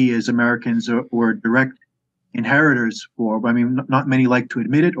we as Americans were direct inheritors for. I mean, not many like to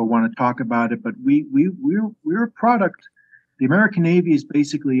admit it or want to talk about it, but we're a product. The American Navy is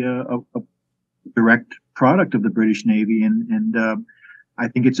basically a direct product of the British Navy, and I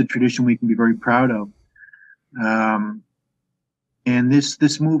think it's a tradition we can be very proud of. And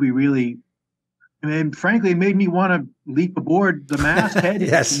this movie really, I mean, frankly, it made me want to leap aboard the masthead.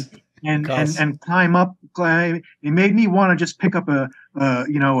 Yes, and climb up. It made me want to just pick up a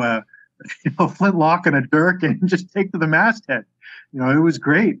flintlock and a dirk and just take to the masthead. It was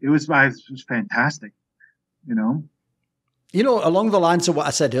great. It was fantastic. Along the lines of what I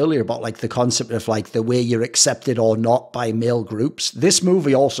said earlier about like the concept of like the way you're accepted or not by male groups, this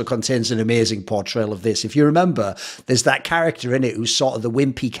movie also contains an amazing portrayal of this. If you remember, there's that character in it who's sort of the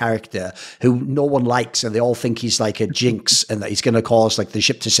wimpy character who no one likes, and they all think he's like a jinx and that he's going to cause like the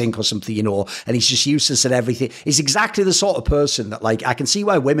ship to sink or something, and he's just useless at everything. He's exactly the sort of person that, like, I can see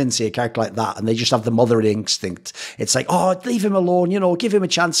why women see a character like that and they just have the mothering instinct. It's like, oh, leave him alone, give him a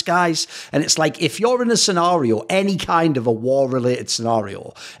chance, guys. And it's like, if you're in a scenario, any kind of a war-related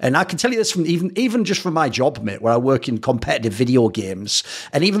scenario, and I can tell you this from even just from my job, mate, where I work in competitive video games,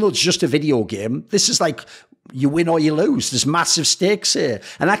 and even though it's just a video game, this is like, you win or you lose. There's massive stakes here.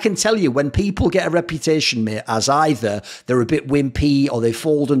 And I can tell you, when people get a reputation, mate, as either they're a bit wimpy or they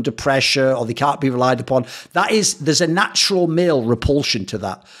fold under pressure or they can't be relied upon, there's a natural male repulsion to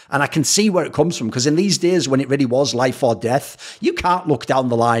that. And I can see where it comes from, because in these days when it really was life or death, you can't look down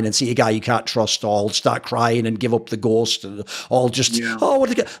the line and see a guy you can't trust or start crying and give up the ghost and all just,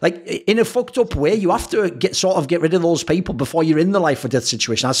 like, in a fucked up way. You have to get rid of those people before you're in the life or death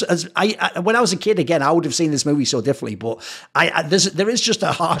situation. When I was a kid, again, I would have seen this movie so differently, but there is just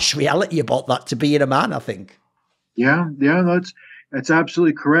a harsh reality about that to being a man, I think. Yeah, that's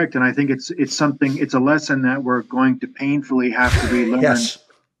absolutely correct, and I think it's a lesson that we're going to painfully have to relearn. Yes,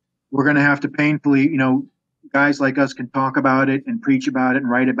 we're going to have to painfully, guys like us can talk about it and preach about it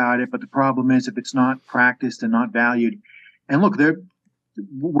and write about it, but the problem is if it's not practiced and not valued. And look,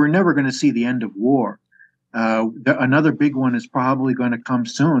 we're never going to see the end of war. Another big one is probably going to come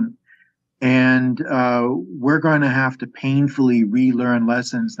soon. And we're going to have to painfully relearn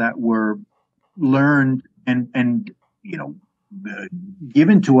lessons that were learned and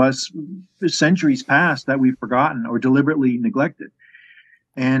given to us centuries past that we've forgotten or deliberately neglected.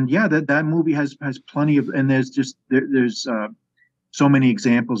 And yeah, that movie has plenty of, and there's so many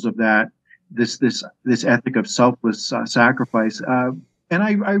examples of that. This ethic of selfless sacrifice. And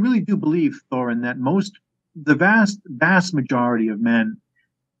I really do believe, Thorin, that the vast majority of men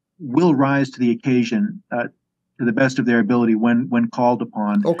will rise to the occasion to the best of their ability when called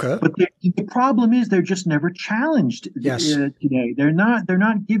upon. Okay. But the problem is they're just never challenged today. They're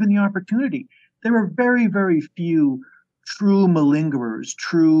not given the opportunity. There are very, very few true malingerers,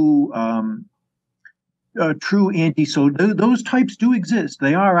 true anti-social. Those types do exist.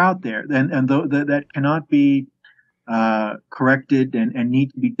 They are out there, and that cannot be corrected and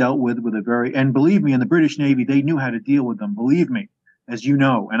need to be dealt with a very. And believe me, in the British Navy, they knew how to deal with them. Believe me. As you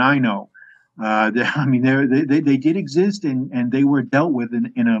know, and I know, they did exist, and they were dealt with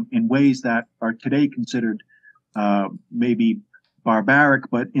in ways that are today considered maybe barbaric,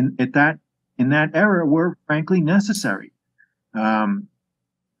 but in that era were frankly necessary. Because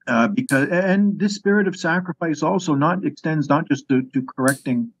this spirit of sacrifice also extends not just to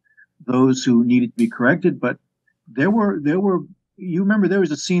correcting those who needed to be corrected, but there were. You remember there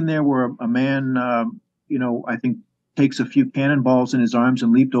was a scene there where a man, I think, takes a few cannonballs in his arms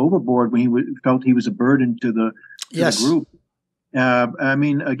and leaped overboard when he felt he was a burden to the group. I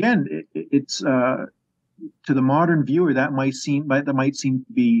mean, again, it's to the modern viewer that might seem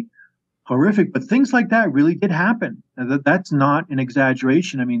to be horrific, but things like that really did happen. That's not an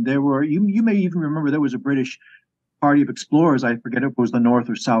exaggeration. I mean, there were you may even remember there was a British party of explorers. I forget if it was the North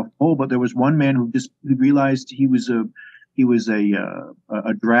or South Pole, but there was one man who realized he was a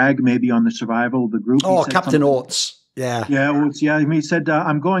drag maybe on the survival of the group. Oh, Captain Oates. Yeah. He said,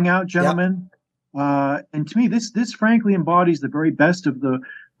 "I'm going out, gentlemen." Yep. And to me, this frankly embodies the very best of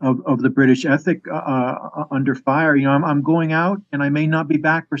the British ethic under fire. I'm going out, and I may not be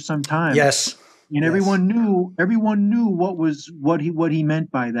back for some time. Yes. And everyone knew what he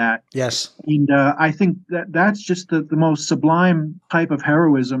meant by that. Yes. And I think that's just the most sublime type of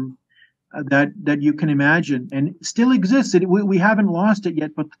heroism that you can imagine, and it still exists. We haven't lost it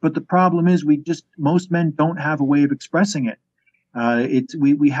yet, but the problem is most men don't have a way of expressing it.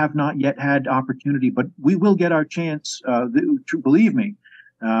 We have not yet had opportunity, but we will get our chance. Believe me,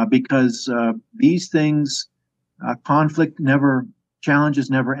 because these things, challenges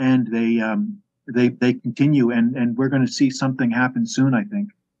never end. They continue, and we're going to see something happen soon, I think.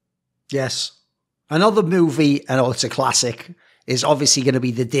 Yes. Another movie, I know it's a classic, is obviously going to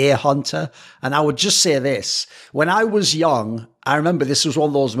be The Deer Hunter. And I would just say this. When I was young, I remember this was one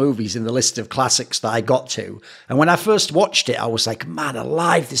of those movies in the list of classics that I got to. And when I first watched it, I was like, man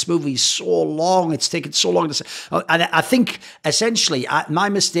alive, this movie is so long. It's taken so long to say. And I think essentially my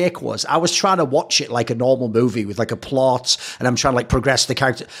mistake was I was trying to watch it like a normal movie with like a plot, and I'm trying to like progress the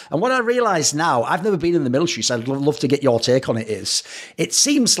character. And what I realize now, I've never been in the military, so I'd love to get your take on it, is it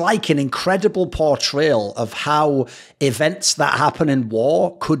seems like an incredible portrayal of how events that happen in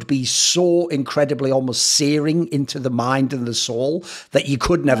war could be so incredibly almost searing into the mind and the soul that you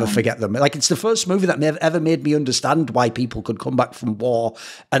could never forget them. Like, it's the first movie that ever made me understand why people could come back from war.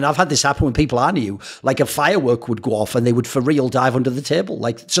 And I've had this happen with people I knew. Like, a firework would go off and they would for real dive under the table.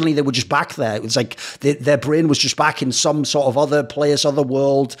 Like, suddenly they were just back there. It was like their brain was just back in some sort of other place, other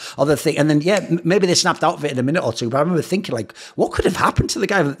world, other thing. And then, yeah, maybe they snapped out of it in a minute or two. But I remember thinking, like, what could have happened to the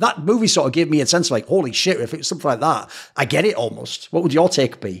guy? That movie sort of gave me a sense of like, holy shit, if it was something like that, I get it almost. What would your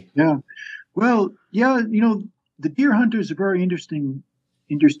take be? Yeah. Well, yeah, The Deer Hunter is a very interesting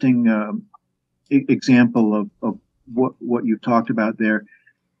example of what you've talked about there.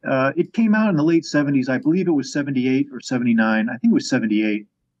 It came out in the late 70s. I believe it was 78 or 79. I think it was 78.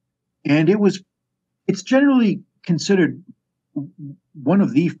 And it's generally considered one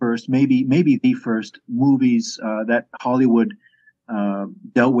of the first, maybe the first movies that Hollywood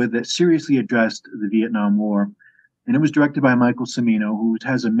dealt with that seriously addressed the Vietnam War. And it was directed by Michael Cimino, who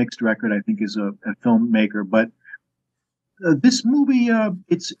has a mixed record, I think, as a filmmaker. But this movie,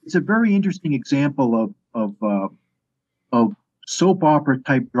 it's a very interesting example of soap opera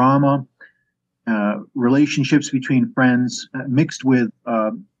type drama, relationships between friends, mixed with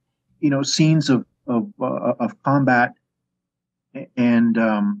scenes of combat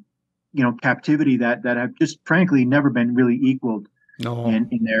and captivity that have just frankly never been really equaled. No. In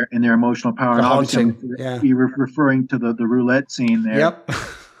their emotional power. And obviously, you're referring to the roulette scene there. Yep.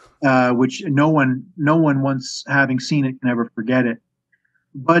 Which no one once having seen it can ever forget it.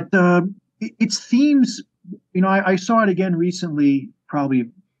 But its themes, I saw it again recently,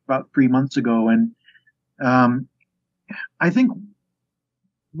 probably about 3 months ago, and I think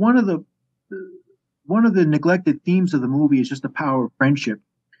one of the neglected themes of the movie is just the power of friendship.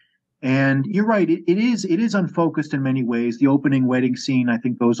 And you're right, it is unfocused in many ways. The opening wedding scene, I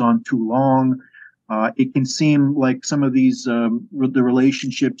think, goes on too long. It can seem like some of these the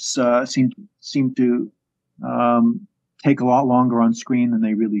relationships seem to take a lot longer on screen than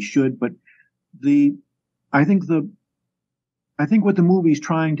they really should. But I think what the movie is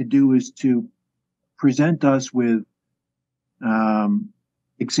trying to do is to present us with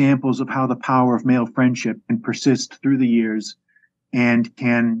examples of how the power of male friendship can persist through the years and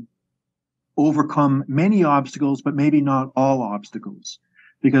can overcome many obstacles, but maybe not all obstacles.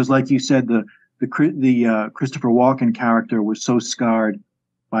 Because, like you said, the Christopher Walken character was so scarred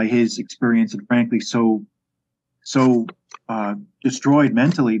by his experience and frankly so destroyed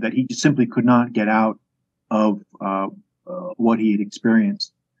mentally that he just simply could not get out of what he had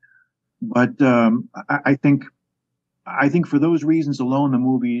experienced. But I think for those reasons alone, the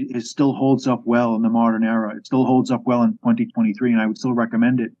movie still holds up well in the modern era. It still holds up well in 2023, and I would still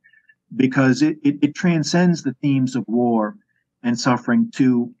recommend it because it transcends the themes of war and suffering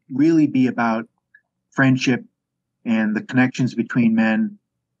to really be about friendship and the connections between men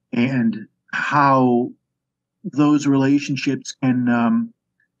and how those relationships can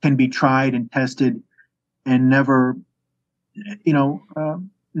be tried and tested and never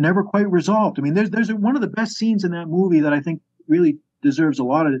quite resolved. I mean, there's one of the best scenes in that movie that I think really deserves a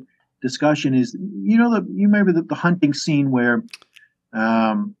lot of discussion is, you remember the hunting scene where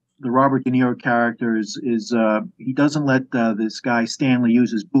the Robert De Niro character is he doesn't let this guy Stanley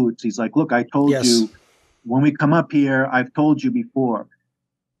use his boots. He's like, look, I told you when we come up here, I've told you before,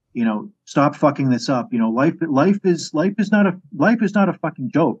 stop fucking this up. Life is not a fucking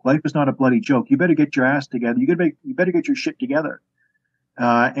joke. Life is not a bloody joke. You better get your ass together. You better get your shit together.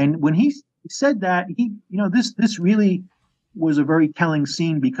 And when he said that, this really was a very telling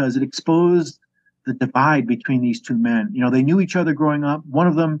scene because it exposed the divide between these two men. They knew each other growing up. One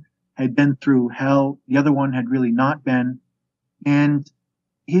of them had been through hell. The other one had really not been. And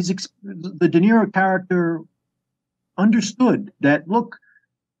the De Niro character understood that, look,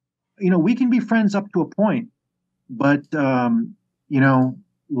 we can be friends up to a point, but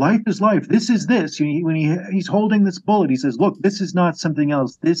life is life. This is this. When he's holding this bullet, he says, "Look, this is not something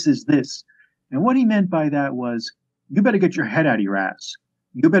else. This is this." And what he meant by that was, you better get your head out of your ass.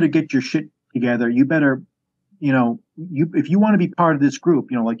 You better get your shit together. You better, if you want to be part of this group,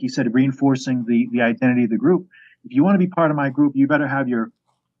 like you said, reinforcing the identity of the group. If you want to be part of my group, you better have your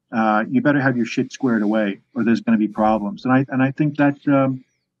shit squared away, or there's going to be problems. And I think that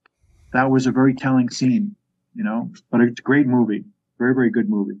that was a very telling scene, But it's a great movie, very, very good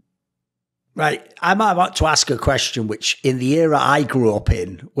movie. Right. I'm about to ask a question which, in the era I grew up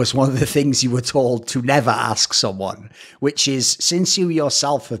in, was one of the things you were told to never ask someone, which is, since you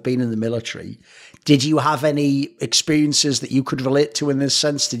yourself have been in the military, did you have any experiences that you could relate to in this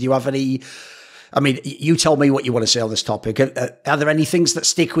sense? Did you have any... I mean, you tell me what you want to say on this topic. Are there any things that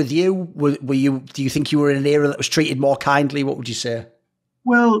stick with you? Do you think you were in an era that was treated more kindly? What would you say?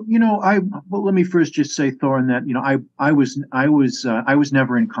 Well, let me first just say, Thorin, that I was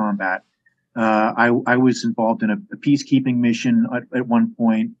never in combat. I was involved in a peacekeeping mission at one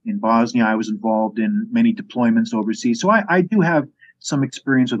point in Bosnia. I was involved in many deployments overseas, so I do have some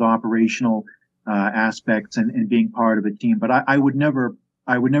experience with operational aspects and being part of a team. But I would never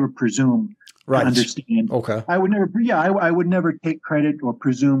presume. Right. To understand. Okay. I would never take credit or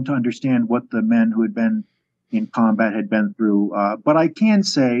presume to understand what the men who had been in combat had been through. But I can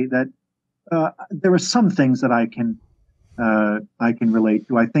say that there are some things that I can relate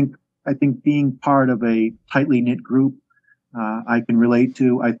to. I think being part of a tightly knit group, I can relate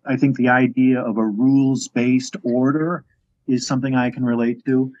to. I think the idea of a rules-based order is something I can relate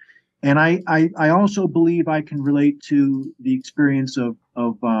to. And I also believe I can relate to the experience of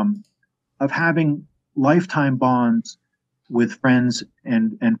having lifetime bonds with friends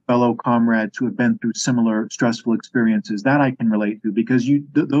and fellow comrades who have been through similar stressful experiences. That I can relate to, because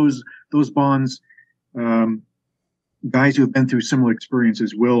those bonds, guys who have been through similar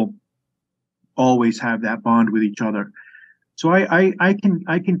experiences will always have that bond with each other. So I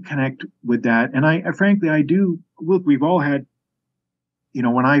can connect with that, and I frankly I do. Look, we've all had,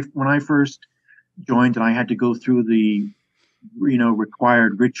 when I first joined and I had to go through the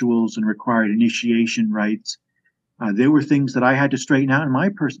required rituals and required initiation rites. There were things that I had to straighten out in my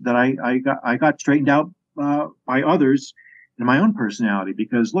person, that I got straightened out by others in my own personality.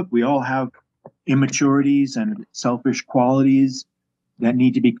 Because look, we all have immaturities and selfish qualities that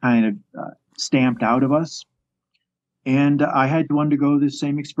need to be kind of stamped out of us. And I had to undergo this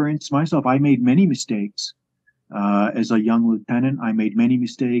same experience myself. I made many mistakes as a young lieutenant. I made many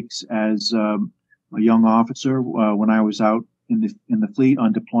mistakes as a young officer when I was out in the fleet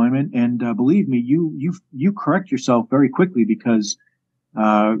on deployment. And believe me, you correct yourself very quickly, because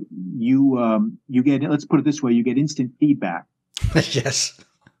you get, let's put it this way, you get instant feedback. Yes.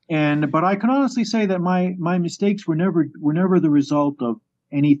 But I can honestly say that my mistakes were never the result of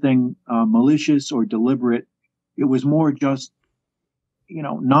anything malicious or deliberate. It was more just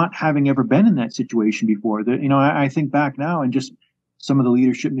not having ever been in that situation before. That I think back now, and just some of the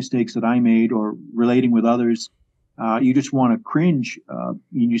leadership mistakes that I made, or relating with others, you just want to cringe.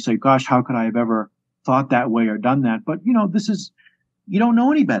 You say, "Gosh, how could I have ever thought that way or done that?" But you don't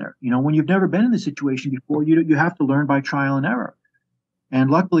know any better. When you've never been in the situation before, you have to learn by trial and error. And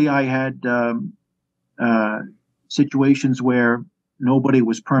luckily, I had situations where nobody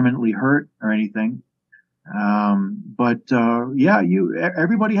was permanently hurt or anything.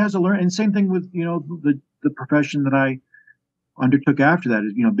 Everybody has to learn. And same thing with the profession that I undertook after that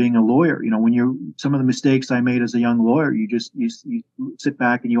is being a lawyer. When some of the mistakes I made as a young lawyer, you sit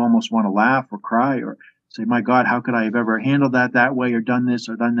back and you almost want to laugh or cry or say, "My God, how could I have ever handled that way, or done this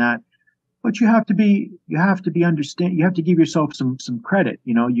or done that?" But you have to understand. You have to give yourself some credit.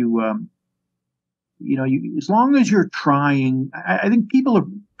 As long as you're trying, I think people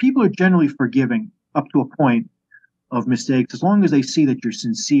are generally forgiving up to a point of mistakes, as long as they see that you're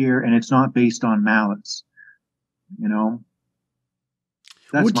sincere and it's not based on malice.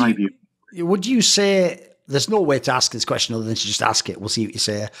 That's my view. Would you say, there's no way to ask this question other than to just ask it, we'll see what you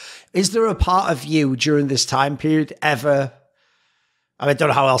say. Is there a part of you during this time period ever, I don't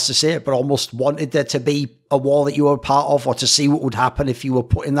know how else to say it, but almost wanted there to be a war that you were a part of, or to see what would happen if you were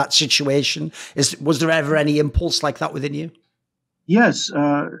put in that situation? Was there ever any impulse like that within you? Yes,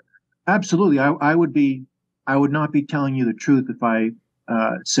 absolutely. I would not be telling you the truth if I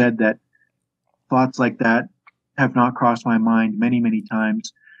said that thoughts like that have not crossed my mind many, many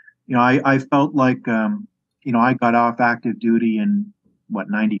times. I felt like, I got off active duty in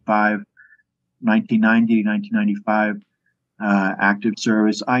 1990, 1995, active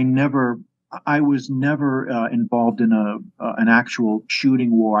service. I never I was never involved in an actual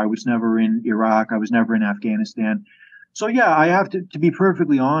shooting war. I was never in Iraq. I was never in Afghanistan. So yeah, I have to be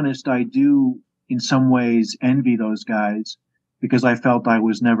perfectly honest. I do in some ways envy those guys because I felt I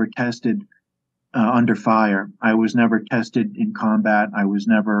was never tested under fire. I was never tested in combat. I was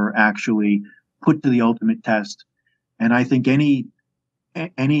never actually put to the ultimate test. And I think any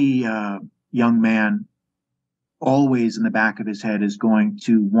young man always in the back of his head is going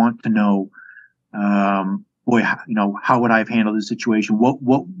to want to know, boy, how would I have handled this situation? What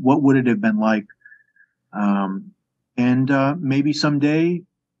would it have been like? And maybe someday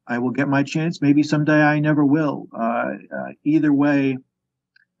I will get my chance. Maybe someday I never will. Either way,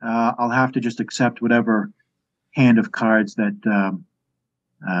 I'll have to just accept whatever hand of cards that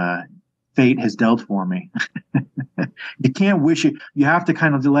fate has dealt for me. You can't wish it. You have to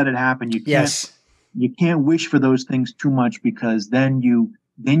kind of let it happen. You can't wish for those things too much because then you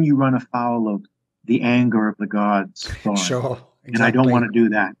run afoul of the anger of the gods. Thorin. Sure. Exactly. And I don't want to do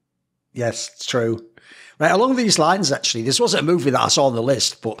that. Yes, it's true. Right, along these lines, actually, this wasn't a movie that I saw on the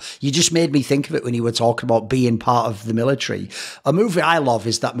list, but you just made me think of it when you were talking about being part of the military. A movie I love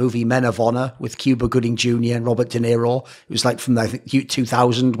is that movie Men of Honor with Cuba Gooding Jr. and Robert De Niro. It was like from, I think,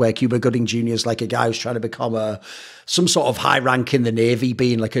 2000, where Cuba Gooding Jr. is like a guy who's trying to become some sort of high rank in the Navy,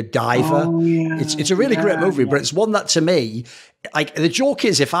 being like a diver. Oh, yeah. It's a really great movie, but it's one that to me, like the joke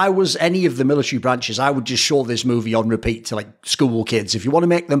is, if I was any of the military branches, I would just show this movie on repeat to like school kids. If you want to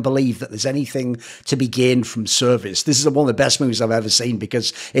make them believe that there's anything to be gained from service, this is one of the best movies I've ever seen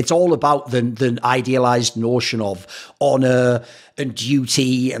because it's all about the idealized notion of honor and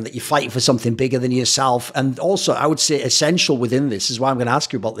duty and that you're fighting for something bigger than yourself. And also, I would say essential within this is why I'm going to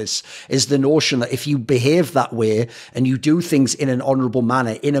ask you about this is the notion that if you behave that way and you do things in an honorable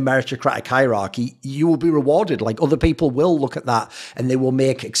manner in a meritocratic hierarchy, you will be rewarded. Like other people will look at that and they will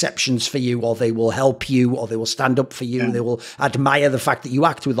make exceptions for you, or they will help you, or they will stand up for you. Yeah. They will admire the fact that you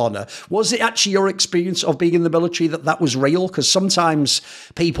act with honor. Was it actually your experience of being in the military that was real? Because sometimes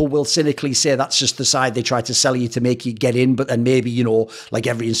people will cynically say that's just the side they try to sell you to make you get in, but then maybe, like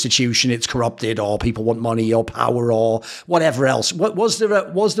every institution, it's corrupted, or people want money or power or whatever else. Was there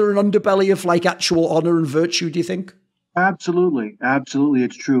an underbelly of like actual honor and virtue, do you think? Absolutely. Absolutely.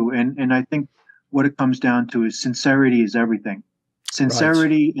 It's true. And I think what it comes down to is sincerity is everything.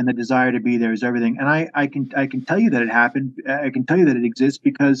 Sincerity right. And the desire to be there is everything. And I can tell you that it happened. I can tell you that it exists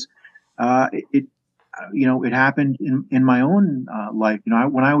because it happened in my own life.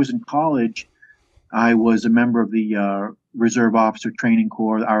 When I was in college, I was a member of the Reserve Officer Training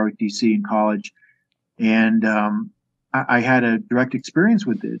Corps, the ROTC in college, and I had a direct experience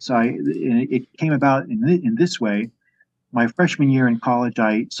with this. It came about in this way. My freshman year in college,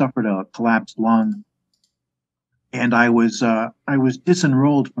 I suffered a collapsed lung, and I was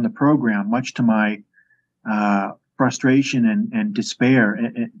disenrolled from the program, much to my frustration and despair.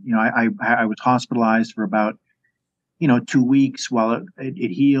 I was hospitalized for about 2 weeks while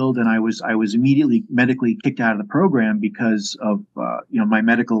it healed, and I was immediately medically kicked out of the program because of my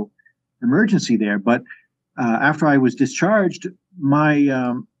medical emergency there. But after I was discharged,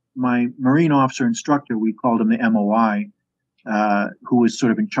 my Marine officer instructor, we called him the MOI, who was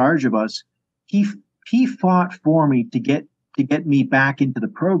sort of in charge of us, he fought for me to get me back into the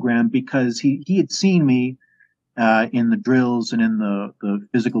program because he had seen me in the drills and in the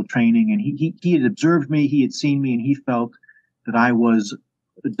physical training, and he had observed me, he had seen me, and he felt that I was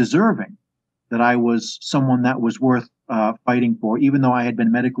deserving, that I was someone that was worth fighting for, even though I had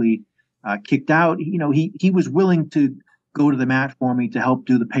been medically kicked out. He was willing to go to the mat for me to help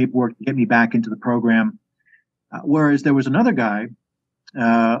do the paperwork to get me back into the program. Whereas there was another guy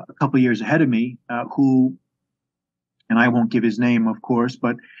a couple of years ahead of me who, and I won't give his name, of course,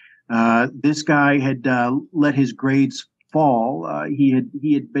 but this guy had let his grades fall. He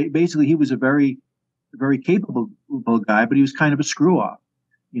was a very, very capable guy, but he was kind of a screw off.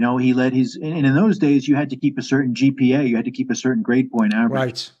 He let and in those days you had to keep a certain GPA, you had to keep a certain grade point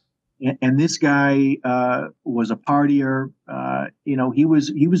average. Right. And this guy was a partier. He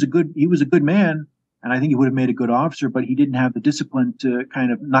was a good man, and I think he would have made a good officer, but he didn't have the discipline to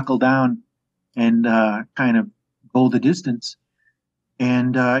kind of knuckle down and kind of go the distance.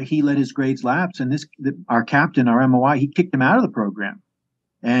 And he let his grades lapse. And our captain, our MOI, he kicked him out of the program.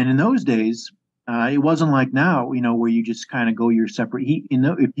 And in those days, it wasn't like now, where you just kind of go your separate.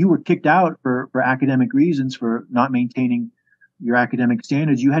 If you were kicked out for academic reasons, for not maintaining your academic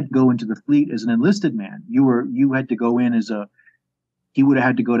standards, you had to go into the fleet as an enlisted man. You had to go in he would have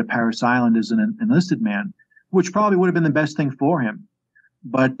had to go to Parris Island as an enlisted man, which probably would have been the best thing for him.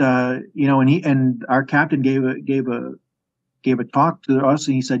 But and our captain gave a gave a talk to us,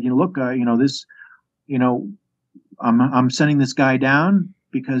 and he said, look, this, I'm sending this guy down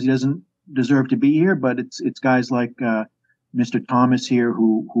because he doesn't deserve to be here, but it's guys like Mr. Thomas here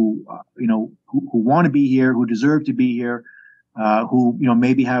who want to be here, who deserve to be here, who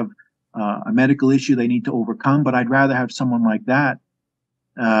maybe have a medical issue they need to overcome. But I'd rather have someone like that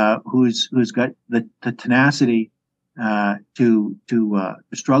who's got the tenacity to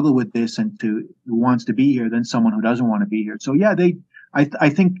struggle with this and who wants to be here than someone who doesn't want to be here. So yeah, I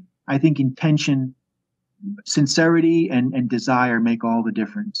think intention, sincerity, and desire make all the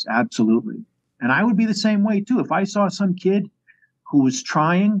difference. Absolutely. And I would be the same way too. If I saw some kid who was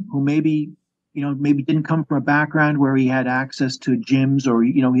trying, who maybe didn't come from a background where he had access to gyms, or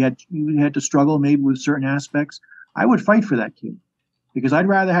he had to struggle maybe with certain aspects, I would fight for that kid, because I'd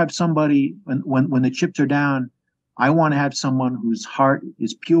rather have somebody when the chips are down. I want to have someone whose heart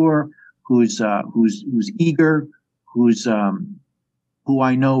is pure, who's eager, who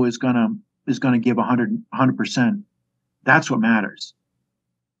I know is gonna give 100%. That's what matters.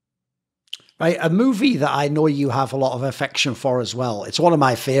 Right, a movie that I know you have a lot of affection for as well, it's one of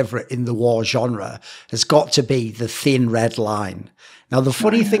my favorite in the war genre, has got to be The Thin Red Line. Now, the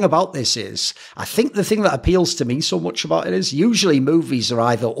funny thing about this is, I think the thing that appeals to me so much about it is usually movies are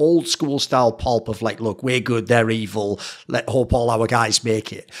either old school style pulp of like, look, we're good, they're evil, let's hope all our guys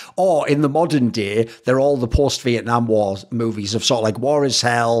make it. Or in the modern day, they're all the post-Vietnam War movies of sort of like war is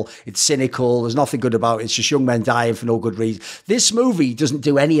hell, it's cynical, there's nothing good about it, it's just young men dying for no good reason. This movie doesn't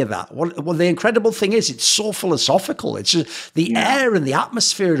do any of that. Well, the incredible thing is it's so philosophical. It's just the air and the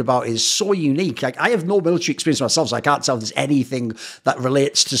atmosphere about it is so unique. Like, I have no military experience myself, so I can't tell if there's anything that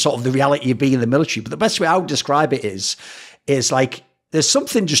relates to sort of the reality of being in the military. But the best way I would describe it is like there's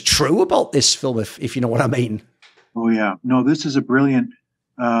something just true about this film, if you know what I mean. Oh yeah, no, this is a brilliant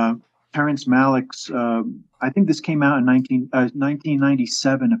Terrence Malick's. I think this came out in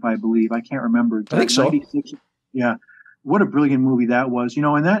 1997, if I believe. I can't remember. I think so. 96. Yeah, what a brilliant movie that was.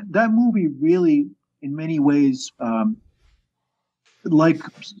 And that movie really, in many ways, like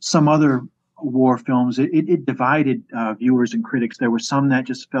some other war films, it divided viewers and critics. There were some that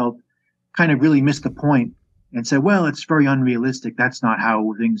just felt kind of really missed the point and said, well, it's very unrealistic, that's not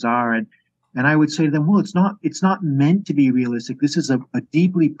how things are. And I would say to them, well, it's not meant to be realistic. This is a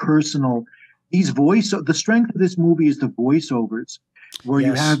deeply personal, the strength of this movie is the voiceovers, where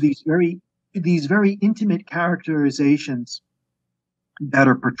you have these very intimate characterizations that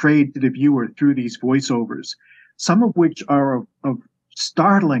are portrayed to the viewer through these voiceovers, some of which are of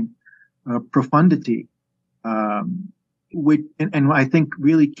startling profundity, which and I think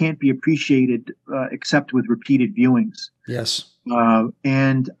really can't be appreciated except with repeated viewings. Yes,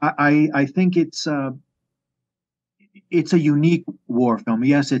 and I think it's a unique war film.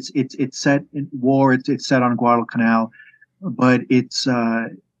 Yes, it's set in war. It's set on Guadalcanal, but it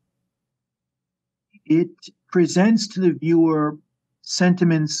presents to the viewer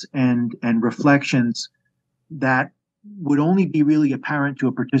sentiments and reflections that would only be really apparent to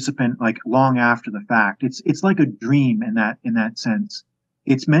a participant like long after the fact. It's like a dream in that sense.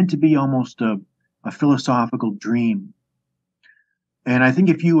 It's meant to be almost a philosophical dream. And I think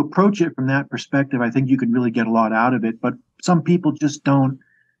if you approach it from that perspective, I think you can really get a lot out of it. But some people just don't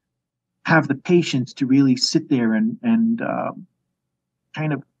have the patience to really sit there and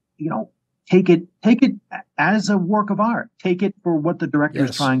kind of, take it as a work of art. Take it for what the director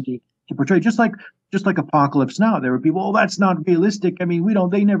is trying to portray. Just like Apocalypse Now, there were people, oh, that's not realistic. I mean,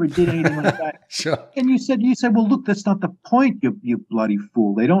 they never did anything like that. Sure. And you said, well, look, that's not the point, you bloody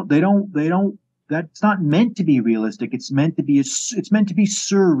fool. They don't, that's not meant to be realistic. It's meant to be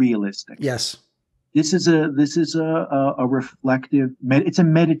surrealistic. Yes. This is a reflective, it's a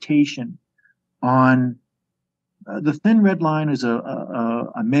meditation on, The Thin Red Line is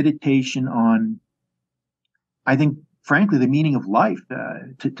a meditation on, I think, frankly, the meaning of life,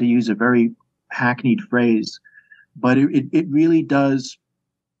 to use a very hackneyed phrase, but it really does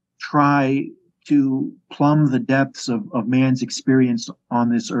try to plumb the depths of man's experience on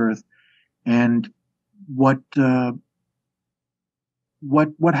this earth, and what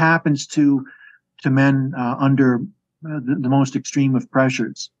happens to men under the most extreme of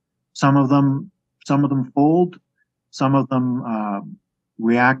pressures. Some of them fold, some of them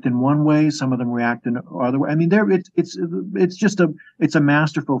react in one way, some of them react in other way. I mean, it's a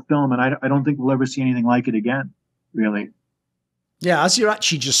masterful film, and I don't think we'll ever see anything like it again, really. Yeah, as you're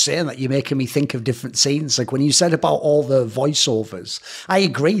actually just saying that, you're making me think of different scenes. Like when you said about all the voiceovers, I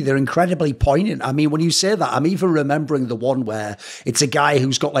agree, they're incredibly poignant. I mean, when you say that, I'm even remembering the one where it's a guy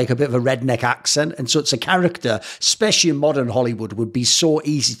who's got like a bit of a redneck accent. And so it's a character, especially in modern Hollywood, would be so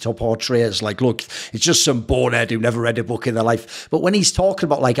easy to portray as like, look, it's just some bonehead who never read a book in their life. But when he's talking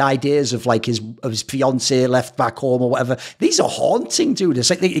about like ideas of like his fiance left back home or whatever, these are haunting, dude. It's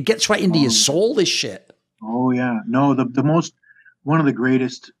like it gets right into your soul, this shit. Oh, yeah. No, the most, one of the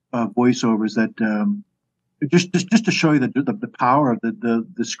greatest voiceovers that just to show you the power of the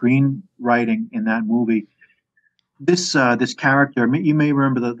screenwriting in that movie. This character, you may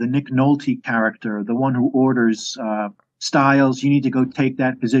remember the Nick Nolte character, the one who orders Styles, you need to go take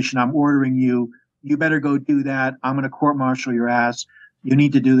that position. I'm ordering you. You better go do that. I'm going to court-martial your ass. You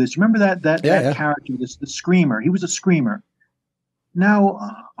need to do this. Remember that character, the screamer. He was a screamer. Now,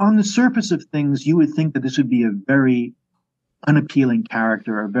 on the surface of things, you would think that this would be a very unappealing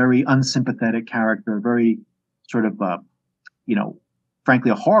character, a very unsympathetic character, a very sort of, frankly,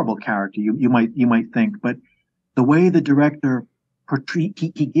 a horrible character. You might think, but the way the director he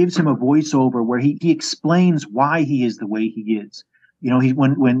gives him a voiceover where he explains why he is the way he is.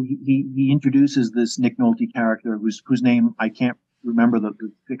 When he introduces this Nick Nolte character, whose name I can't remember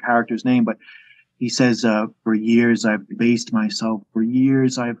the character's name, but he says, "For years I've debased myself. For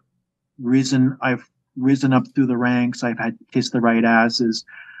years I've risen up through the ranks. I've had to kiss the right asses.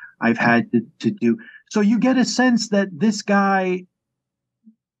 I've had to do." So you get a sense that this guy,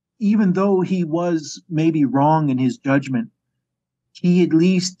 even though he was maybe wrong in his judgment, he at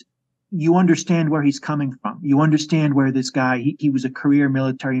least, you understand where he's coming from. You understand where this guy, he was a career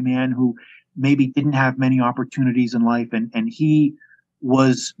military man who maybe didn't have many opportunities in life. And he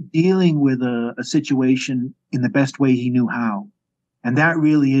was dealing with a situation in the best way he knew how. And that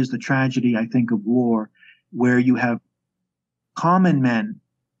really is the tragedy, I think, of war, where you have common men,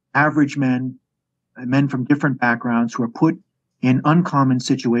 average men, men from different backgrounds who are put in uncommon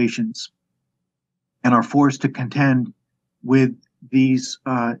situations and are forced to contend with these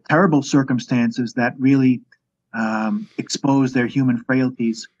terrible circumstances that really expose their human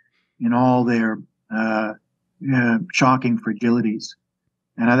frailties in all their shocking fragilities.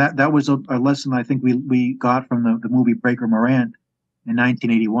 And that was a lesson I think we got from the movie Breaker Morant in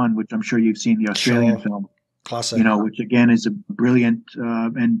 1981, which I'm sure you've seen, the Australian film. Classic. Which again is a brilliant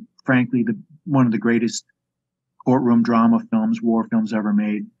and frankly one of the greatest courtroom drama films, war films ever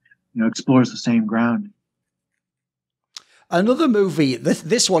made. Explores the same ground. Another movie,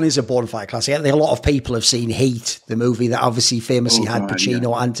 this one is a bonfire classic. I think a lot of people have seen Heat, the movie that obviously famously had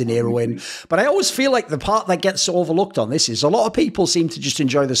Pacino and De Niro in. But I always feel like the part that gets overlooked on this is a lot of people seem to just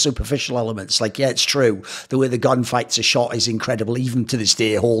enjoy the superficial elements. Like, yeah, it's true. The way the gunfights are shot is incredible. Even to this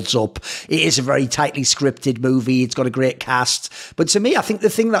day, holds up. It is a very tightly scripted movie. It's got a great cast. But to me, I think the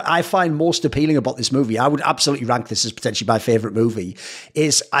thing that I find most appealing about this movie, I would absolutely rank this as potentially my favorite movie,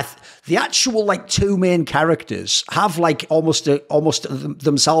 is the actual like two main characters have like almost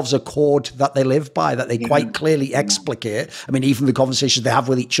themselves a code that they live by, that they quite clearly explicate. I mean, even the conversations they have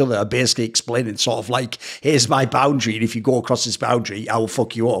with each other are basically explaining sort of like, here's my boundary, and if you go across this boundary, I will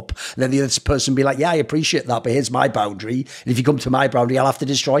fuck you up. And then the other person be like, yeah, I appreciate that, but here's my boundary, and if you come to my boundary, I'll have to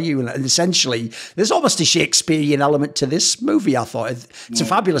destroy you. And essentially, there's almost a Shakespearean element to this movie, I thought. It's a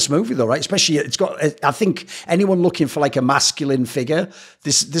fabulous movie though, right? Especially, it's got, I think anyone looking for like a masculine figure,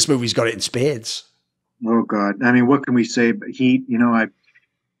 this movie's got it in spades. Oh God! I mean, what can we say? But Heat, I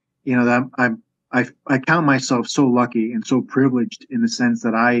count myself so lucky and so privileged in the sense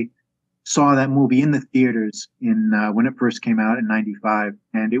that I saw that movie in the theaters when it first came out in '95,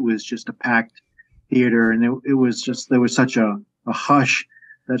 and it was just a packed theater, and it was just, there was such a hush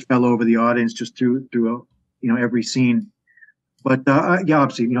that fell over the audience just through every scene. But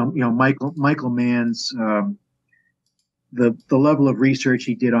obviously, Michael Mann's. The level of research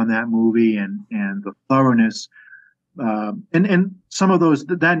he did on that movie and the thoroughness, and some of those,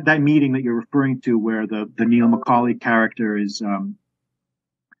 that meeting that you're referring to where the Neil Macaulay character is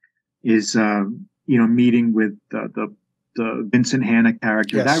meeting with the Vincent Hanna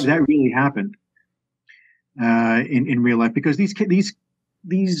character. Yes. That really happened in real life, because these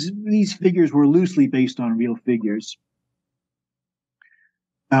figures were loosely based on real figures.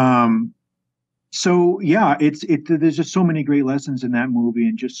 So yeah, there's just so many great lessons in that movie,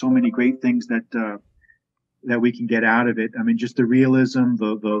 and just so many great things that we can get out of it. I mean, just the realism,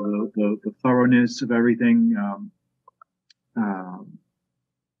 the thoroughness of everything.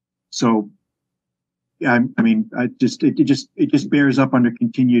 So yeah, I mean, it just bears up under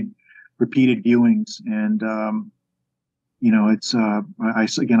continued, repeated viewings, and I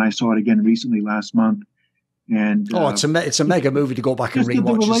saw it again recently last month, And it's a mega movie to go back and rewatch.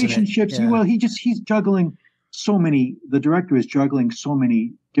 The relationships. Yeah. Well, he's juggling so many. The director is juggling so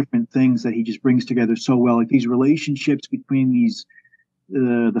many different things that he just brings together so well. Like these relationships between these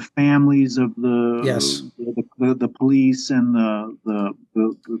the families of the police and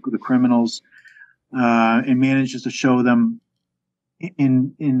the criminals, and manages to show them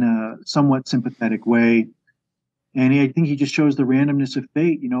in a somewhat sympathetic way. And I think he just shows the randomness of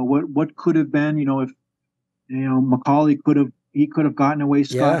fate. What could have been. If Macaulay could have gotten away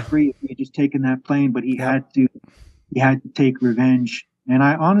scot-free if he had just taken that plane, but he had to take revenge. And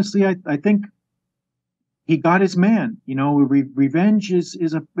I honestly think he got his man. Revenge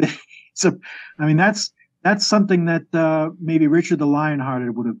is I mean, that's something that maybe Richard the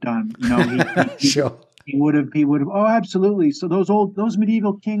Lionhearted would have done. Sure. He would have. Oh, absolutely. So those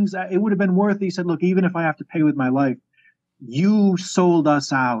medieval kings, it would have been worth it. He said, look, even if I have to pay with my life, you sold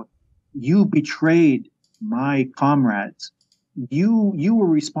us out. You betrayed my comrades. You were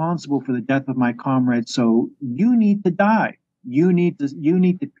responsible for the death of my comrades. So you need to die. You need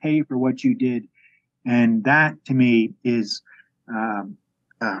to pay for what you did. And that to me is,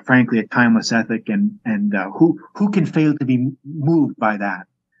 frankly, a timeless ethic. And who can fail to be moved by that?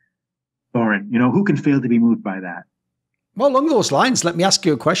 Thorin, who can fail to be moved by that? Well, along those lines, let me ask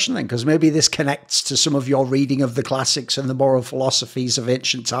you a question then, because maybe this connects to some of your reading of the classics and the moral philosophies of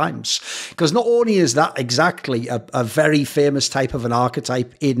ancient times. Because not only is that exactly a very famous type of an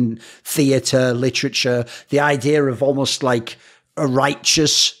archetype in theatre, literature, the idea of almost like a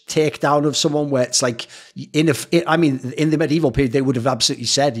righteous takedown of someone, where it's like, in the medieval period, they would have absolutely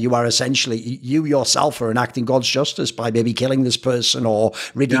said you are essentially, you yourself are enacting God's justice by maybe killing this person or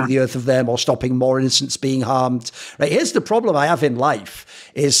ridding the earth of them or stopping more innocents being harmed. Right? Here's the problem I have in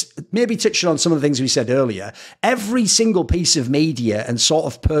life is maybe touching on some of the things we said earlier. Every single piece of media and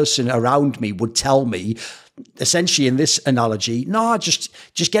sort of person around me would tell me, essentially in this analogy, no, just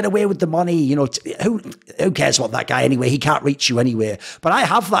get away with the money. Who cares about that guy anyway? He can't reach you anywhere. But I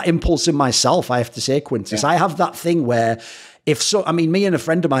have that impulse in myself, I have to say, Quintus. I have that thing where me and a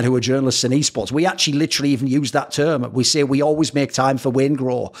friend of mine who are journalists in esports, we actually literally even use that term. We say we always make time for Wayne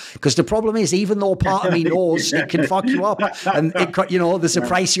Grow. Because the problem is, even though part of me knows it can fuck you up and there's a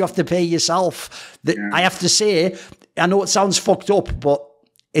price you have to pay yourself. I have to say, I know it sounds fucked up, but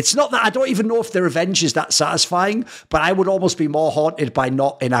it's not that I don't even know if the revenge is that satisfying, but I would almost be more haunted by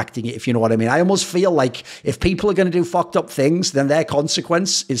not enacting it, if you know what I mean. I almost feel like if people are going to do fucked up things, then their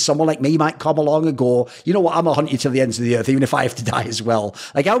consequence is someone like me might come along and go, you know what, I'm going to hunt you to the ends of the earth, even if I have to die as well.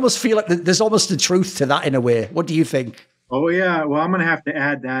 Like, I almost feel like there's almost a truth to that in a way. What do you think? Oh, yeah. Well, I'm going to have to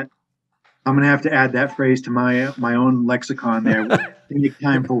add that. I'm going to have to add that phrase to my own lexicon there. Make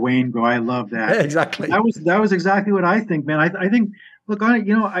time for Wayne Grow. I love that. Yeah, exactly. That was exactly what I think, man. I think, look, man,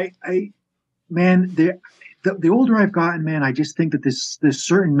 the older I've gotten, man, I just think that there's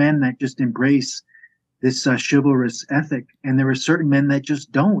certain men that just embrace this chivalrous ethic, and there are certain men that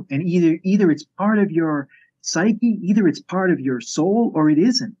just don't. And either it's part of your psyche, either it's part of your soul, or it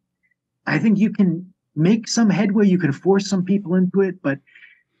isn't. I think you can make some headway, you can force some people into it, but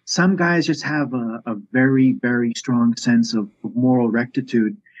some guys just have a very, very strong sense of moral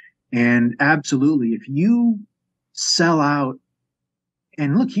rectitude. And absolutely, if you sell out,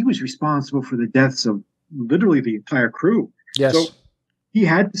 and look, he was responsible for the deaths of literally the entire crew. Yes. So he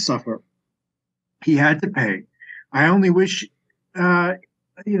had to suffer. He had to pay. I only wish, I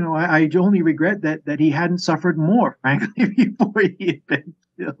only regret that he hadn't suffered more, frankly, before he had been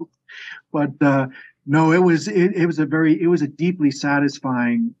killed. But no, it was a deeply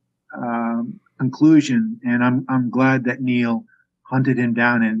satisfying conclusion, and I'm glad that Neil hunted him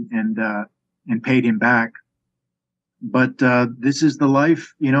down and paid him back. But this is the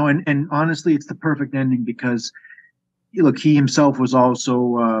life, and honestly, it's the perfect ending because, look, he himself was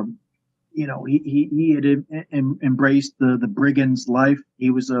also, he had embraced the brigand's life. He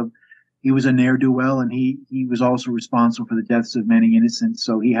was a ne'er-do-well, and he was also responsible for the deaths of many innocents.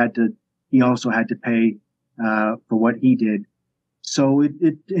 So he also had to pay for what he did. So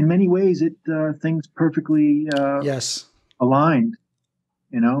it in many ways things perfectly aligned,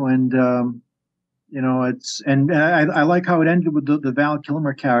 and I like how it ended with the Val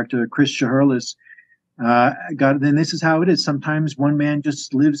Kilmer character, Chris Shaherlis. Then this is how it is. Sometimes one man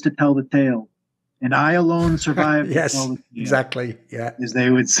just lives to tell the tale, and I alone survive. Yes, to tell the tale, exactly. Yeah, as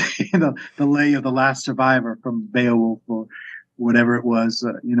they would say, the lay of the last survivor from Beowulf or whatever it was.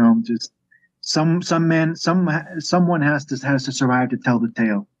 Just someone has to survive to tell the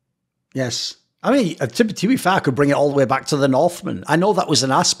tale. Yes. I mean, to be fair, I could bring it all the way back to the Northman. I know that was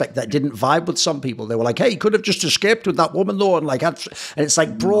an aspect that didn't vibe with some people. They were like, "Hey, he could have just escaped with that woman, though," and it's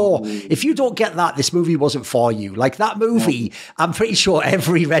like, bro, if you don't get that, this movie wasn't for you. Like that movie, I'm pretty sure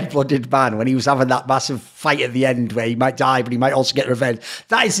every red-blooded man, when he was having that massive fight at the end where he might die, but he might also get revenge,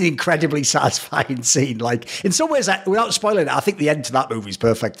 that is an incredibly satisfying scene. Like in some ways, without spoiling it, I think the end to that movie is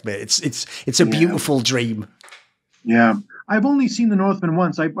perfect, mate. It's a beautiful dream. Yeah. I've only seen The Northman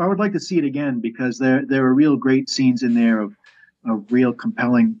once. I would like to see it again because there are real great scenes in there of real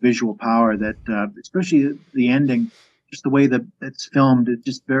compelling visual power that, especially the ending, just the way that it's filmed, it's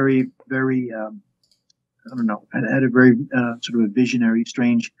just very, very, I don't know, it had a very sort of a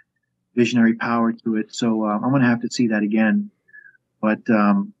strange visionary power to it. So I'm going to have to see that again. But,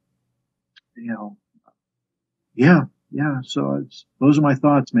 yeah. So those are my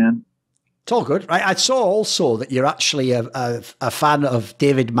thoughts, man. It's all good. I saw also that you're actually a fan of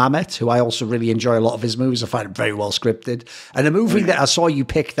David Mamet, who I also really enjoy a lot of his movies. I find him very well scripted. And a movie that I saw you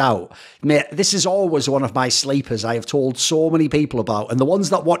picked out, mate, this is always one of my sleepers I have told so many people about. And the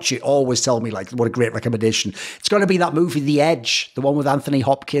ones that watch it always tell me, like, what a great recommendation. It's going to be that movie, The Edge, the one with Anthony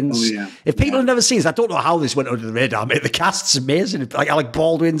Hopkins. Oh, yeah. If people have never seen it, I don't know how this went under the radar, mate. The cast's amazing. Like Alec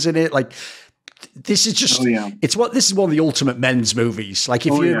Baldwin's in it. Like, this is just, this is one of the ultimate men's movies. Like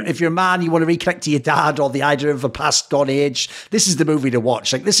if you're a man, you want to reconnect to your dad or the idea of a past gone age, this is the movie to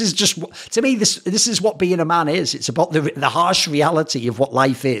watch. Like this is just, to me, this is what being a man is. It's about the harsh reality of what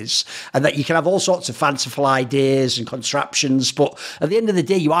life is, and that you can have all sorts of fanciful ideas and contraptions, but at the end of the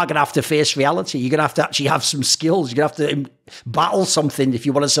day, you are going to have to face reality. You're going to have to actually have some skills. You're going to have to battle something if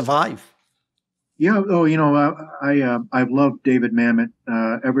you want to survive. Yeah. Oh, I've loved David Mamet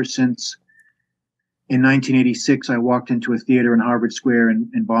ever since. In 1986, I walked into a theater in Harvard Square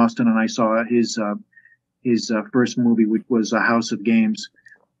in Boston, and I saw his first movie, which was House of Games.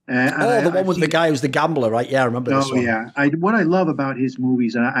 The one with the guy who's the gambler, right? Yeah, I remember this one. Oh, yeah. What I love about his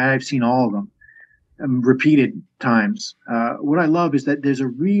movies, and I've seen all of them repeated times, what I love is that there's a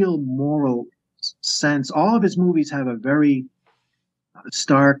real moral sense. All of his movies have a very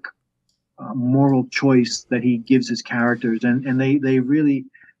stark moral choice that he gives his characters, and they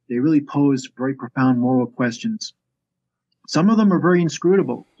really pose very profound moral questions. Some of them are very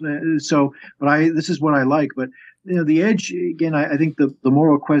inscrutable. This is what I like. But The Edge, again, I think the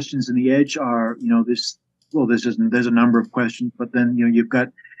moral questions in The Edge are, there's a number of questions, but then you've got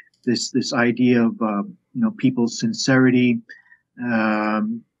this idea of people's sincerity,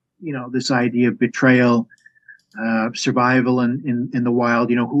 this idea of betrayal, survival in the wild.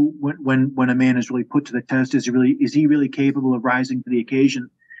 When a man is really put to the test, is he really capable of rising to the occasion?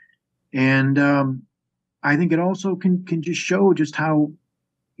 And I think it also can just show just how,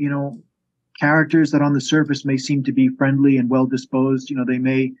 characters that on the surface may seem to be friendly and well disposed, they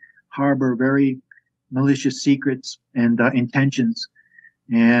may harbor very malicious secrets and intentions.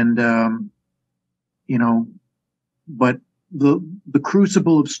 And but the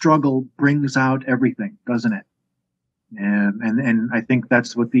crucible of struggle brings out everything, doesn't it? And I think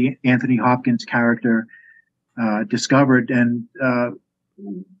that's what the Anthony Hopkins character discovered. And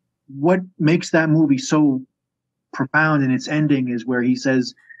what makes that movie so profound in its ending is where he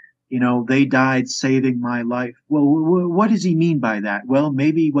says, they died saving my life. Well, what does he mean by that? Well,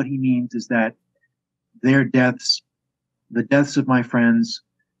 maybe what he means is that their deaths, the deaths of my friends,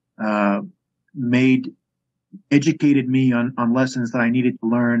 educated me on lessons that I needed to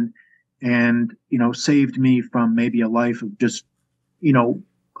learn, and saved me from maybe a life of just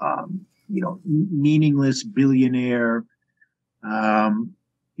meaningless billionaire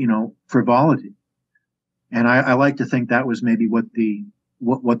frivolity. And I like to think that was maybe what the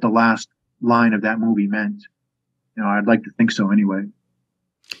last line of that movie meant. I'd like to think so anyway.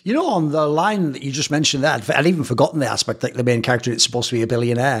 On the line that you just mentioned there, I'd even forgotten the aspect that the main character is supposed to be a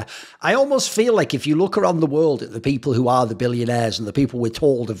billionaire. I almost feel like if you look around the world at the people who are the billionaires and the people we're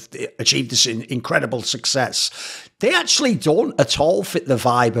told have achieved this incredible success, they actually don't at all fit the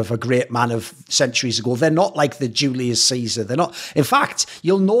vibe of a great man of centuries ago. They're not like the Julius Caesar. They're not. In fact,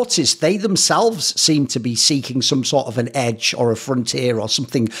 you'll notice they themselves seem to be seeking some sort of an edge or a frontier or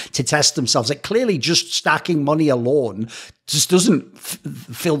something to test themselves. Like clearly just stacking money alone just doesn't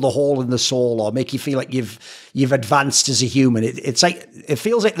fill the hole in the soul or make you feel like you've advanced as a human. It's like it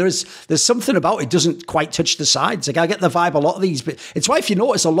feels like there's something about it doesn't quite touch the sides. Like I get the vibe a lot of these, but it's why if you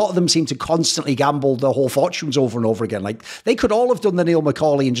notice a lot of them seem to constantly gamble their whole fortunes over and over again. Like they could all have done the Neil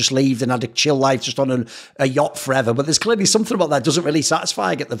Macaulay and just leave and had a chill life just on a yacht forever. But there's clearly something about that doesn't really satisfy.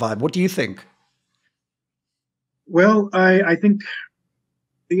 I get the vibe. What do you think? Well, I think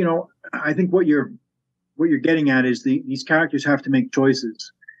what you're getting at is these characters have to make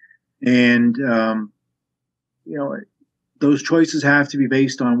choices, And, those choices have to be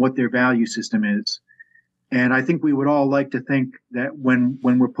based on what their value system is. And I think we would all like to think that when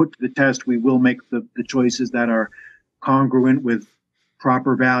we're put to the test, we will make the choices that are congruent with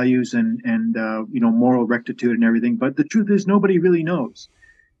proper values and moral rectitude and everything. But the truth is, nobody really knows.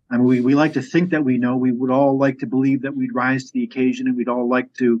 I mean, we like to think that we know. We would all like to believe that we'd rise to the occasion, and we'd all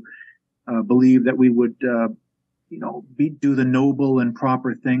like to believe that we would, do the noble and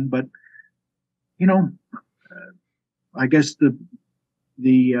proper thing. But I guess the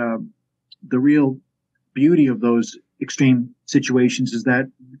real beauty of those extreme situations is that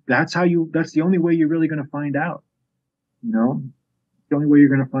that's the only way you're really going to find out. The only way you're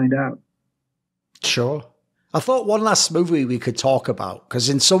going to find out. Sure. I thought one last movie we could talk about, because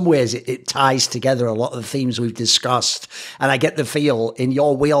in some ways it ties together a lot of the themes we've discussed. And I get the feel in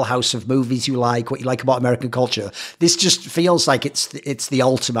your wheelhouse of movies you like, what you like about American culture, this just feels like it's the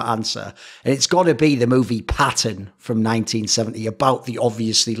ultimate answer. And it's got to be the movie Patton from 1970 about the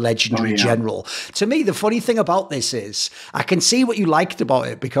obviously legendary general. To me, the funny thing about this is I can see what you liked about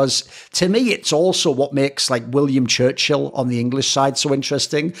it, because to me, it's also what makes like William Churchill on the English side so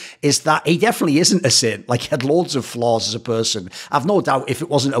interesting, is that he definitely isn't a saint. Like, he had loads of flaws as a person. I've no doubt if it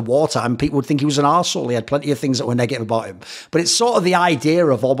wasn't a wartime, people would think he was an arsehole. He had plenty of things that were negative about him. But it's sort of the idea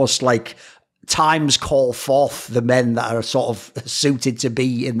of almost like times call forth the men that are sort of suited to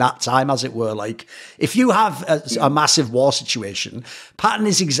be in that time, as it were. Like, if you have a massive war situation, Patton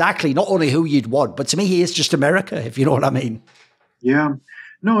is exactly not only who you'd want, but to me, he is just America, if you know what I mean. Yeah.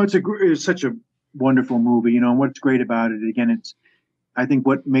 No, it's such a wonderful movie, and what's great about it, again, I think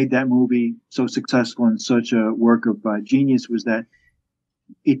what made that movie so successful and such a work of genius was that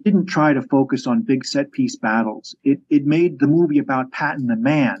it didn't try to focus on big set piece battles. It made the movie about Patton the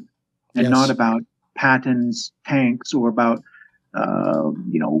man, and not about Patton's tanks or about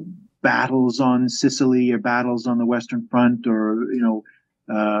battles on Sicily or battles on the Western Front, or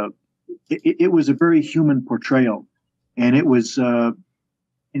it was a very human portrayal, and it was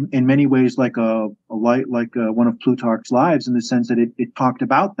in many ways like one of Plutarch's Lives, in the sense that it talked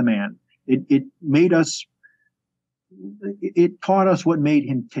about the man. It taught us what made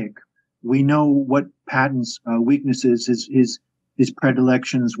him tick. We know what Patton's weaknesses, his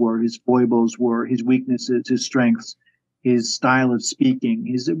predilections were, his foibles were, his weaknesses, his strengths, his style of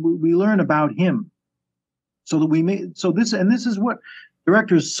speaking. We learn about him, so that this is what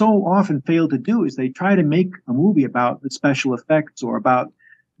directors so often fail to do, is they try to make a movie about the special effects or about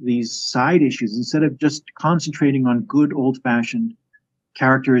these side issues, instead of just concentrating on good old-fashioned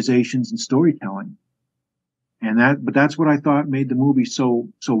characterizations and storytelling. But that's what I thought made the movie so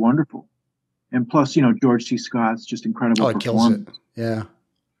wonderful. And plus, George C. Scott's just incredible performance. Kills it. Yeah.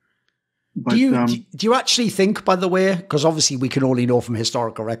 But, do you actually think, by the way, because obviously we can only know from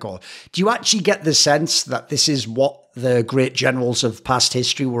historical record, do you actually get the sense that this is what the great generals of past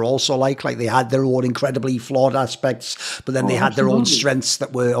history were also like? Like, they had their own incredibly flawed aspects, but then they had their own strengths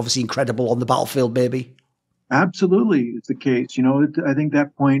that were obviously incredible on the battlefield, maybe? Absolutely, it's the case. I think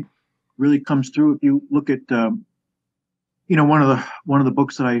that point really comes through. If you look at, one of the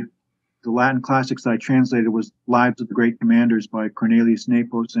books the Latin classics that I translated was Lives of the Great Commanders by Cornelius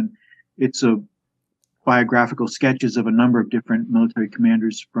Nepos, and it's a biographical sketches of a number of different military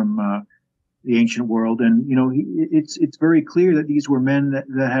commanders from the ancient world. And, it's very clear that these were men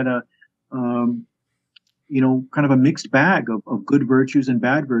that had a, kind of a mixed bag of good virtues and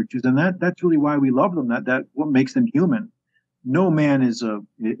bad virtues. And that's really why we love them. That what makes them human. No man is a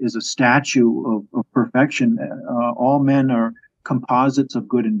statue of perfection. All men are composites of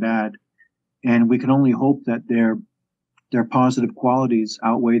good and bad. And we can only hope that their positive qualities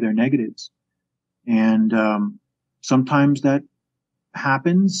outweigh their negatives. And sometimes that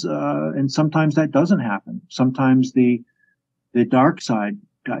happens, and sometimes that doesn't happen. Sometimes the dark side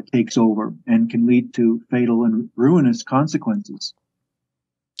takes over and can lead to fatal and ruinous consequences.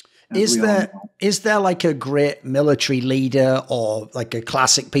 Is there like a great military leader or like a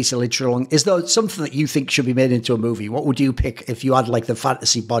classic piece of literature? Is there something that you think should be made into a movie? What would you pick if you had like the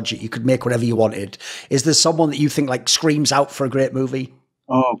fantasy budget? You could make whatever you wanted. Is there someone that you think like screams out for a great movie?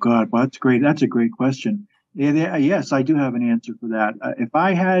 Oh God, well, that's great. That's a great question. Yes, I do have an answer for that. If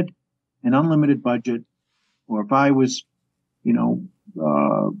I had an unlimited budget, or if I was,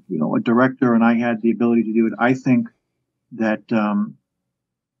 a director and I had the ability to do it, I think that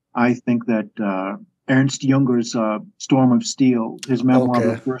Ernst Junger's Storm of Steel, his memoir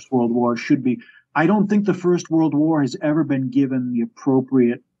of the First World War, should be. I don't think the First World War has ever been given the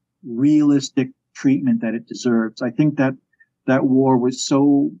appropriate, realistic treatment that it deserves. I think that war was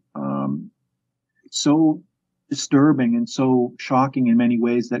so disturbing and so shocking in many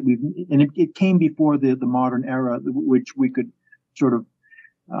ways that it came before the modern era, which we could sort of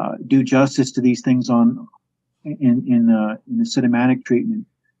do justice to these things in the cinematic treatment.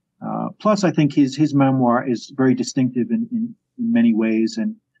 Plus, I think his memoir is very distinctive in many ways,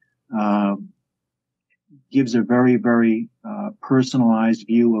 and gives a very, very personalized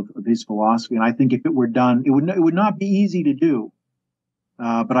view of his philosophy. And I think if it were done, it would not be easy to do,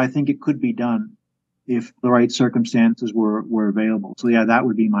 but I think it could be done if the right circumstances were available. So yeah, that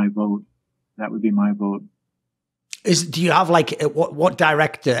would be my vote. That would be my vote. Do you have like what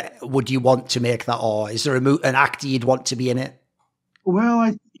director would you want to make that, or is there an actor you'd want to be in it? Well,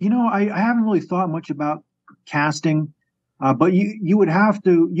 I haven't really thought much about casting, but you would have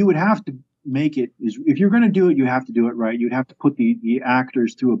to make it. If you're going to do it, you have to do it right. You'd have to put the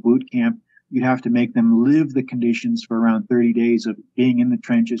actors through a boot camp. You'd have to make them live the conditions for around 30 days of being in the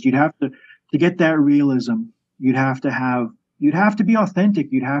trenches. You'd have to get that realism. You'd have to be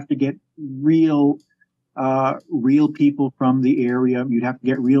authentic. You'd have to get real people from the area. You'd have to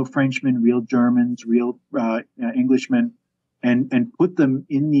get real Frenchmen, real Germans, real Englishmen, and put them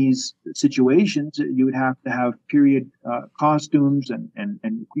in these situations. You would have to have period costumes,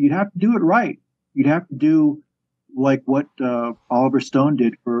 and you'd have to do it right. You'd have to do like what Oliver Stone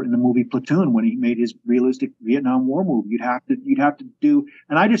did in the movie Platoon when he made his realistic Vietnam War movie. You'd have to do,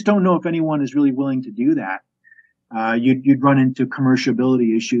 and I just don't know if anyone is really willing to do that. You'd run into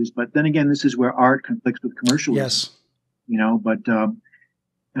commerciality issues, but then again, this is where art conflicts with commercialism. Yes, but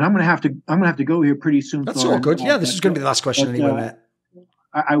and I'm gonna have to go here pretty soon. That's all good. Yeah, this is going to be the last question anyway, mate.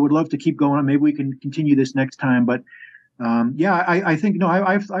 I would love to keep going. Maybe we can continue this next time, but I think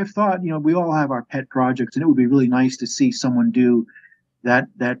I've thought we all have our pet projects, and it would be really nice to see someone do that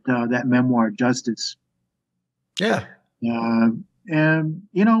memoir justice. Yeah. And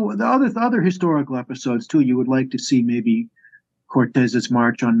the other historical episodes too. You would like to see maybe Cortez's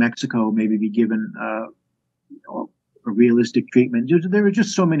march on Mexico maybe be given a realistic treatment. There are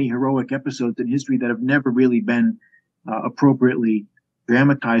just so many heroic episodes in history that have never really been appropriately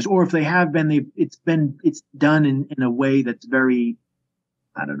dramatized, or if they have been, it's done in a way that's very,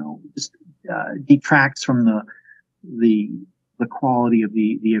 I don't know, just detracts from the quality of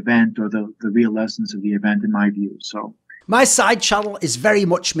the event or the real lessons of the event, in my view. So. My side channel is very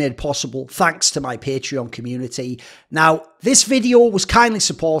much made possible thanks to my Patreon community. Now, this video was kindly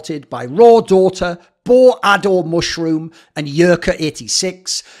supported by rawdota, Bo Addo Mushroom, and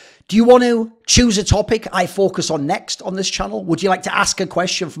Yerka86. Do you want to choose a topic I focus on next on this channel? Would you like to ask a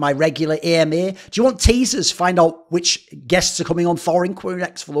question for my regular AMA? Do you want teasers? Find out which guests are coming on Thorinquiry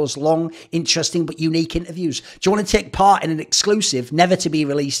next for those long, interesting, but unique interviews. Do you want to take part in an exclusive, never to be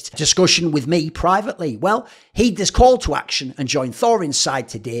released discussion with me privately? Well, heed this call to action and join Thorin's side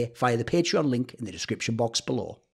today via the Patreon link in the description box below.